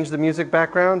and changed the music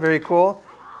background. Very cool.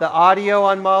 The audio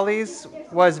on Molly's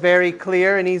was very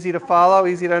clear and easy to follow,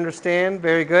 easy to understand.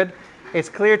 Very good. It's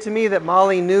clear to me that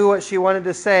Molly knew what she wanted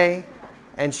to say,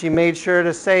 and she made sure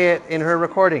to say it in her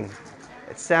recording.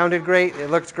 It sounded great. It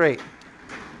looked great.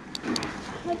 I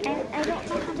don't know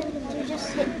how to you just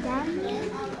sit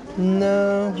down.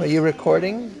 No. Are you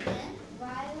recording?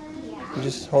 You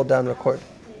just hold down record.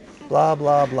 Blah,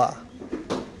 blah, blah.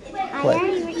 I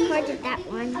already recorded that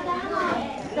one,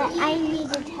 but I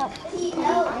needed help.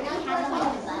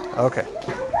 Okay.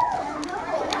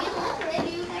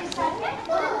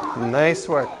 Nice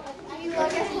work.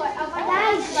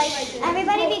 Guys,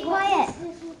 everybody be quiet.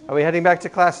 Are we heading back to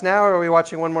class now, or are we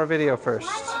watching one more video first?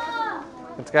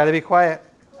 It's got to be quiet.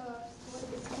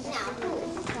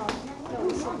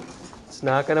 It's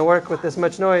not going to work with this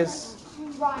much noise.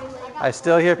 I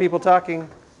still hear people talking.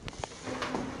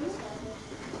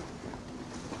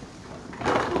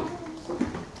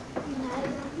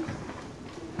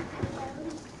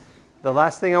 The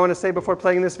last thing I want to say before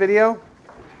playing this video,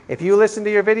 if you listen to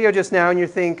your video just now and you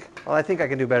think, well, I think I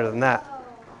can do better than that.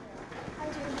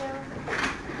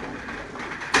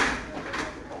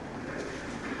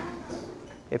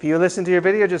 If you listen to your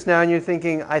video just now and you're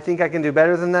thinking, I think I can do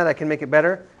better than that, I can make it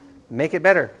better, make it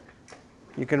better.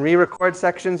 You can re-record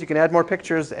sections, you can add more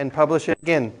pictures and publish it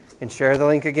again and share the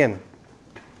link again.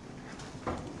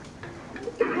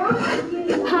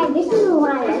 Hi, this is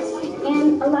Elias,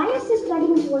 and Elias is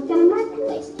starting to work on a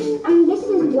marketplace.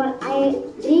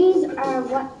 These are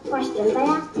what questions I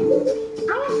asked him.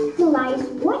 I asked Elias,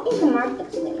 what is a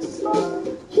marketplace?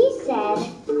 He said,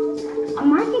 a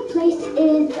marketplace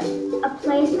is a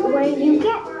place where you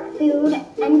get food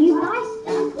and you buy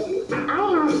stuff. I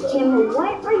asked him,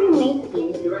 what are you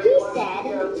making? He said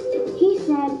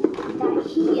that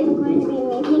he is going to be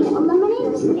making a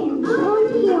lemonade stand.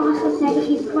 And he also said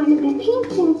he's going to be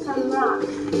painting some rocks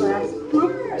for us.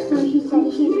 So he said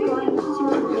he's going to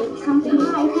make some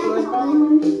pie for the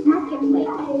marketplace.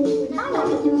 I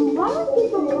asked him, why do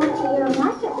people go to your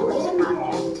marketplace,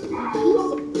 Father? He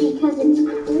said, because it's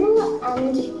cool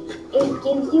and it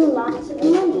gives you lots of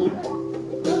money.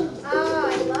 Oh,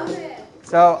 I love it.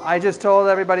 So I just told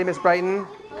everybody, Miss Brighton,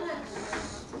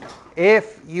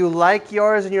 if you like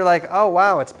yours and you're like, oh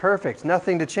wow, it's perfect,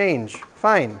 nothing to change,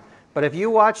 fine. But if you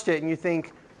watched it and you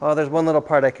think, oh, there's one little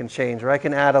part I can change, or I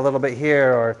can add a little bit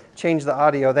here, or change the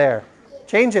audio there,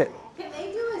 change it. Can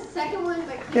they do a second one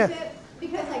but keep Yeah. it?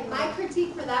 Because like my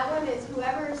critique for that one is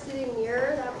whoever is sitting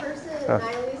near that person and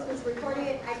I at least was recording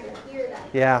it, I could hear that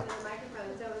Yeah. through the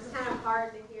microphone, so it was kind of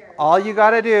hard to hear. All you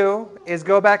got to do is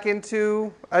go back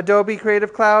into Adobe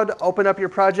Creative Cloud, open up your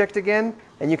project again,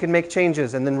 and you can make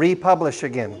changes and then republish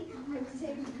again.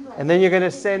 And then you're going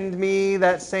to send me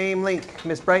that same link.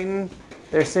 Miss Brighton,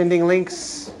 they're sending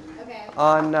links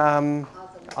on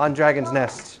Dragon's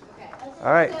Nest. Okay.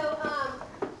 All right. So,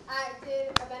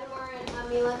 did Benamar and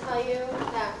Amila tell you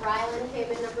that Rylan came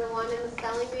in #1 in the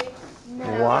spelling bee? No.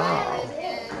 Wow. Rylan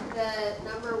is the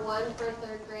 #1 for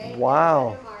 3rd grade. Wow.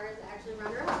 And Benamar is actually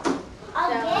runner-up.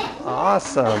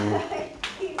 Awesome.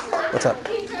 What's up?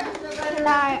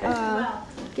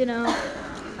 Can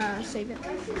I, save it?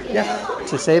 Yeah.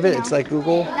 To save it, it's like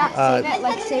Google.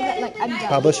 Not save it, like I'm done.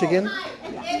 Publish again.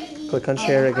 Click on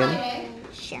share again.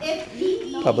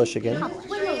 Publish again.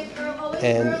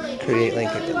 And create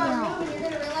link again.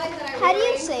 How do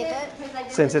you save it?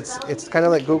 Since it's kind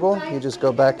of like Google, you just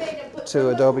go back to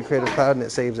Adobe Creative Cloud and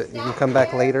it saves it. You can come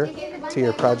back later to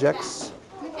your projects.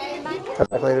 Come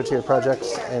back later to your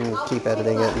projects and keep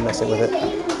editing it and messing with it.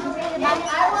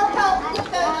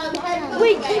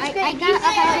 Wait, I got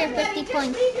 150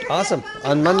 points. Awesome.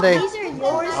 On Monday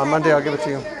I'll give it to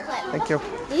you. Thank you.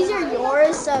 These are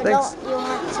yours, so Thanks. don't you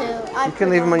want to? You can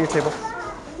leave them on your table.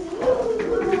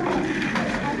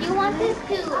 You want this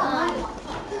to,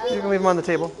 You can leave them on the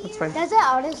table. That's fine. Does it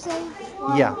auto save?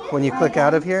 Yeah. When you click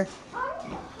out of here,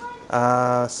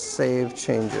 save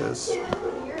changes.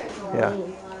 Yeah.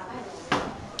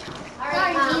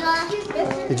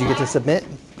 Did you get to submit?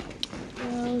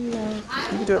 No.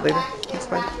 You can do it later. It's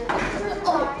fine.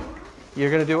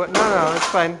 You're gonna do it? No, it's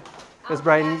fine. Miss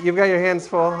Brighton, you've got your hands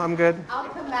full. I'm good. I'll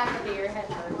come back and do your head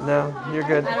first. No, you're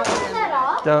good. I don't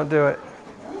remember. Don't do it.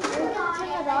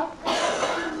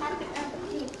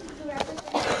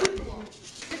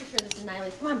 Pretty sure this is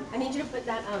Niley's. Come on, I need you to put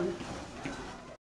that